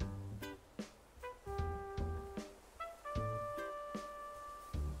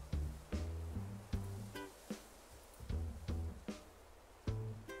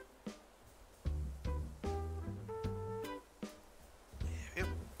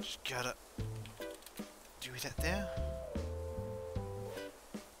 Just gotta do that there.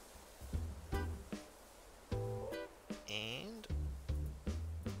 And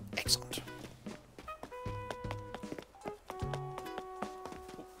excellent.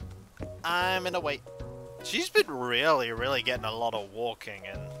 I'm in a wait. She's been really getting a lot of walking,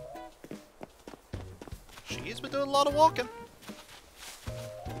 and she's been doing a lot of walking.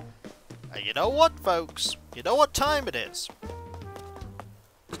 And you know what, folks? You know what time it is?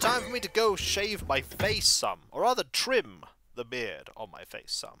 It's time for me to go shave my face some, or rather trim the beard on my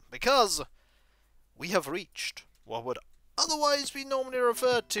face some, because we have reached what would otherwise be normally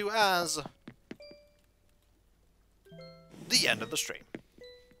referred to as the end of the stream.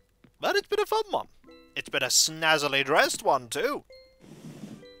 But it's been a fun one. It's been a snazzily dressed one too.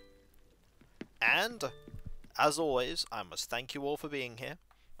 And, as always, I must thank you all for being here,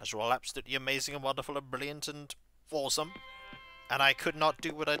 as you're all absolutely amazing and wonderful and brilliant and awesome. And I could not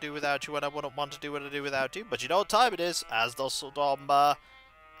do what I do without you, and I wouldn't want to do what I do without you. But you know what time it is, as the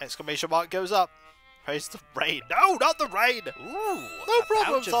exclamation mark goes up. Praise the rain. No, not the rain! Ooh, no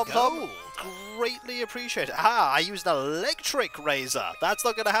problem, Tom. Greatly appreciate it. Ah, I used an electric razor. That's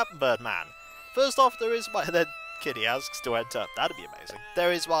not going to happen, Birdman. First off, there is my... Then Kitty asks to enter. That'd be amazing.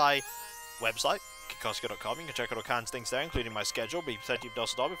 There is my website, Kikoskia.com. You can check out all kinds of things there, including my schedule, be plenty of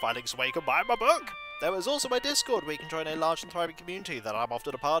Dusseldorf, and find links where you can buy my book. There is also my Discord, where you can join a large and thriving community that I'm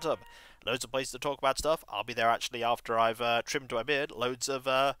often a part of. Loads of places to talk about stuff. I'll be there actually after I've trimmed my beard. Loads of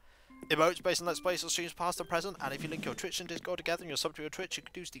emotes based on Let's Plays or streams past and present. And if you link your Twitch and Discord together and you're sub to your Twitch, you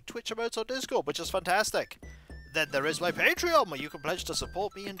can use the Twitch emotes on Discord, which is fantastic. Then there is my Patreon, where you can pledge to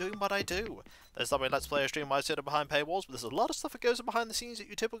support me in doing what I do. There's not my Let's Play or stream where I sit behind paywalls, but there's a lot of stuff that goes on behind the scenes that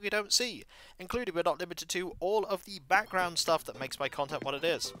you typically don't see, including but not limited to all of the background stuff that makes my content what it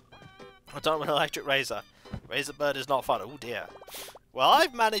is. I've done with an electric razor. Razor bird is not fun. Oh dear. Well,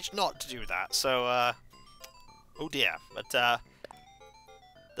 I've managed not to do that, so oh dear. But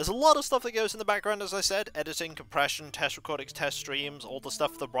there's a lot of stuff that goes in the background, as I said. Editing, compression, test recordings, test streams, all the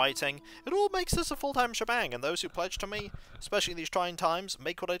stuff, the writing. It all makes this a full-time shebang, and those who pledge to me, especially in these trying times,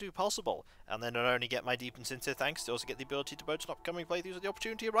 make what I do possible. And then not only get my deep and sincere thanks, they also get the ability to vote on upcoming playthroughs when the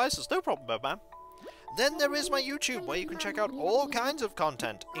opportunity arises. No problem, Birdman. Then there is my YouTube, where you can check out all kinds of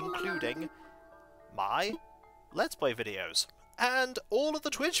content, including my Let's Play videos, and all of the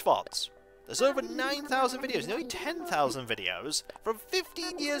Twitch VODs. There's over 9,000 videos, nearly 10,000 videos, from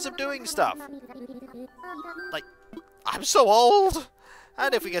 15 years of doing stuff. Like, I'm so old!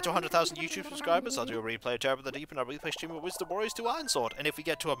 And if we get to 100,000 YouTube subscribers, I'll do a replay of Terror of the Deep and a replay stream of Wisdom Warriors 2 Ironsword. And if we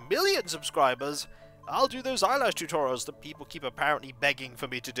get to 1 million subscribers, I'll do those eyelash tutorials that people keep apparently begging for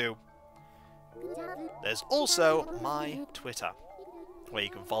me to do. There's also my Twitter, where you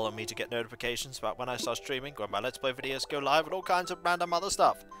can follow me to get notifications about when I start streaming, when my Let's Play videos go live, and all kinds of random other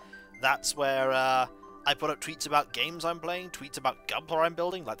stuff. That's where I put up tweets about games I'm playing, tweets about Gunpla I'm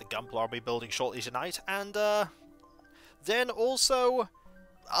building, like the Gunpla I'll be building shortly tonight, and then also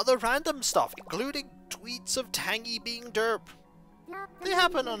other random stuff, including tweets of Tangy being derp. They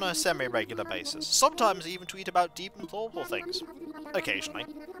happen on a semi-regular basis. Sometimes I even tweet about deep and thoughtful things. Occasionally.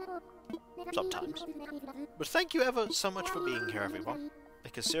 Sometimes. But thank you ever so much for being here, everyone.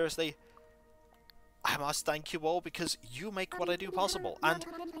 Because seriously, I must thank you all, because you make what I do possible. And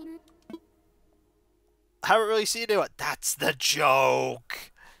I haven't really seen it. That's the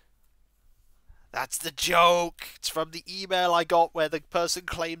joke. That's the joke. It's from the email I got where the person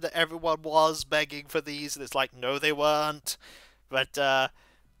claimed that everyone was begging for these, and it's like, no, they weren't. But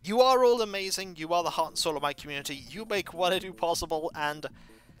you are all amazing. You are the heart and soul of my community. You make what I do possible, and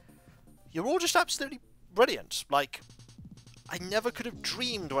you're all just absolutely brilliant. Like, I never could have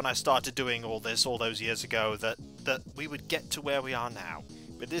dreamed when I started doing all this all those years ago that we would get to where we are now.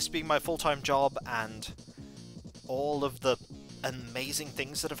 But this being my full-time job and all of the amazing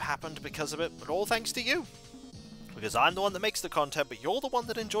things that have happened because of it, but all thanks to you. Because I'm the one that makes the content, but you're the one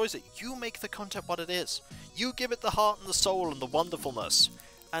that enjoys it. You make the content what it is. You give it the heart and the soul and the wonderfulness.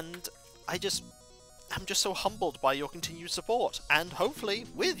 And I'm just so humbled by your continued support. And hopefully,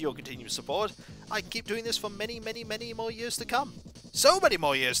 with your continued support, I can keep doing this for many, many, many more years to come. So many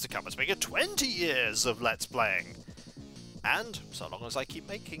more years to come. It's been 20 years of Let's Playing. And so long as I keep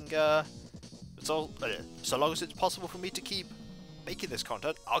making, so long as it's possible for me to keep making this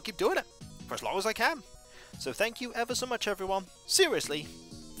content, I'll keep doing it for as long as I can. So thank you ever so much, everyone. Seriously,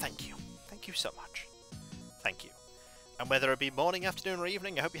 thank you. Thank you so much. Thank you. And whether it be morning, afternoon, or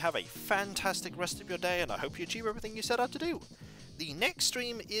evening, I hope you have a fantastic rest of your day, and I hope you achieve everything you set out to do. The next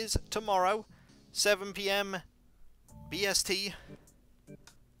stream is tomorrow, 7 PM BST.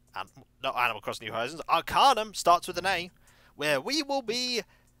 Not Animal Crossing New Horizons. Arcanum starts with an A, where we will be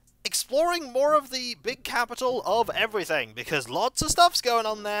exploring more of the big capital of everything, because lots of stuff's going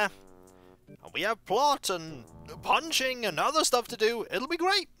on there. And we have plot and punching and other stuff to do. It'll be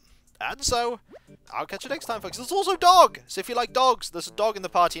great. And so, I'll catch you next time, folks. There's also a dog! So if you like dogs, there's a dog in the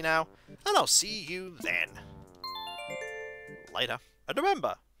party now. And I'll see you then. Later. And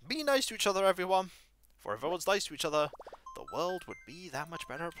remember, be nice to each other, everyone. For if everyone's nice to each other, the world would be that much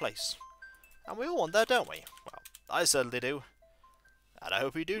better a place. And we all want that, don't we? Well, I certainly do. And I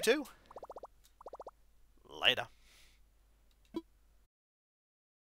hope you do too. Later.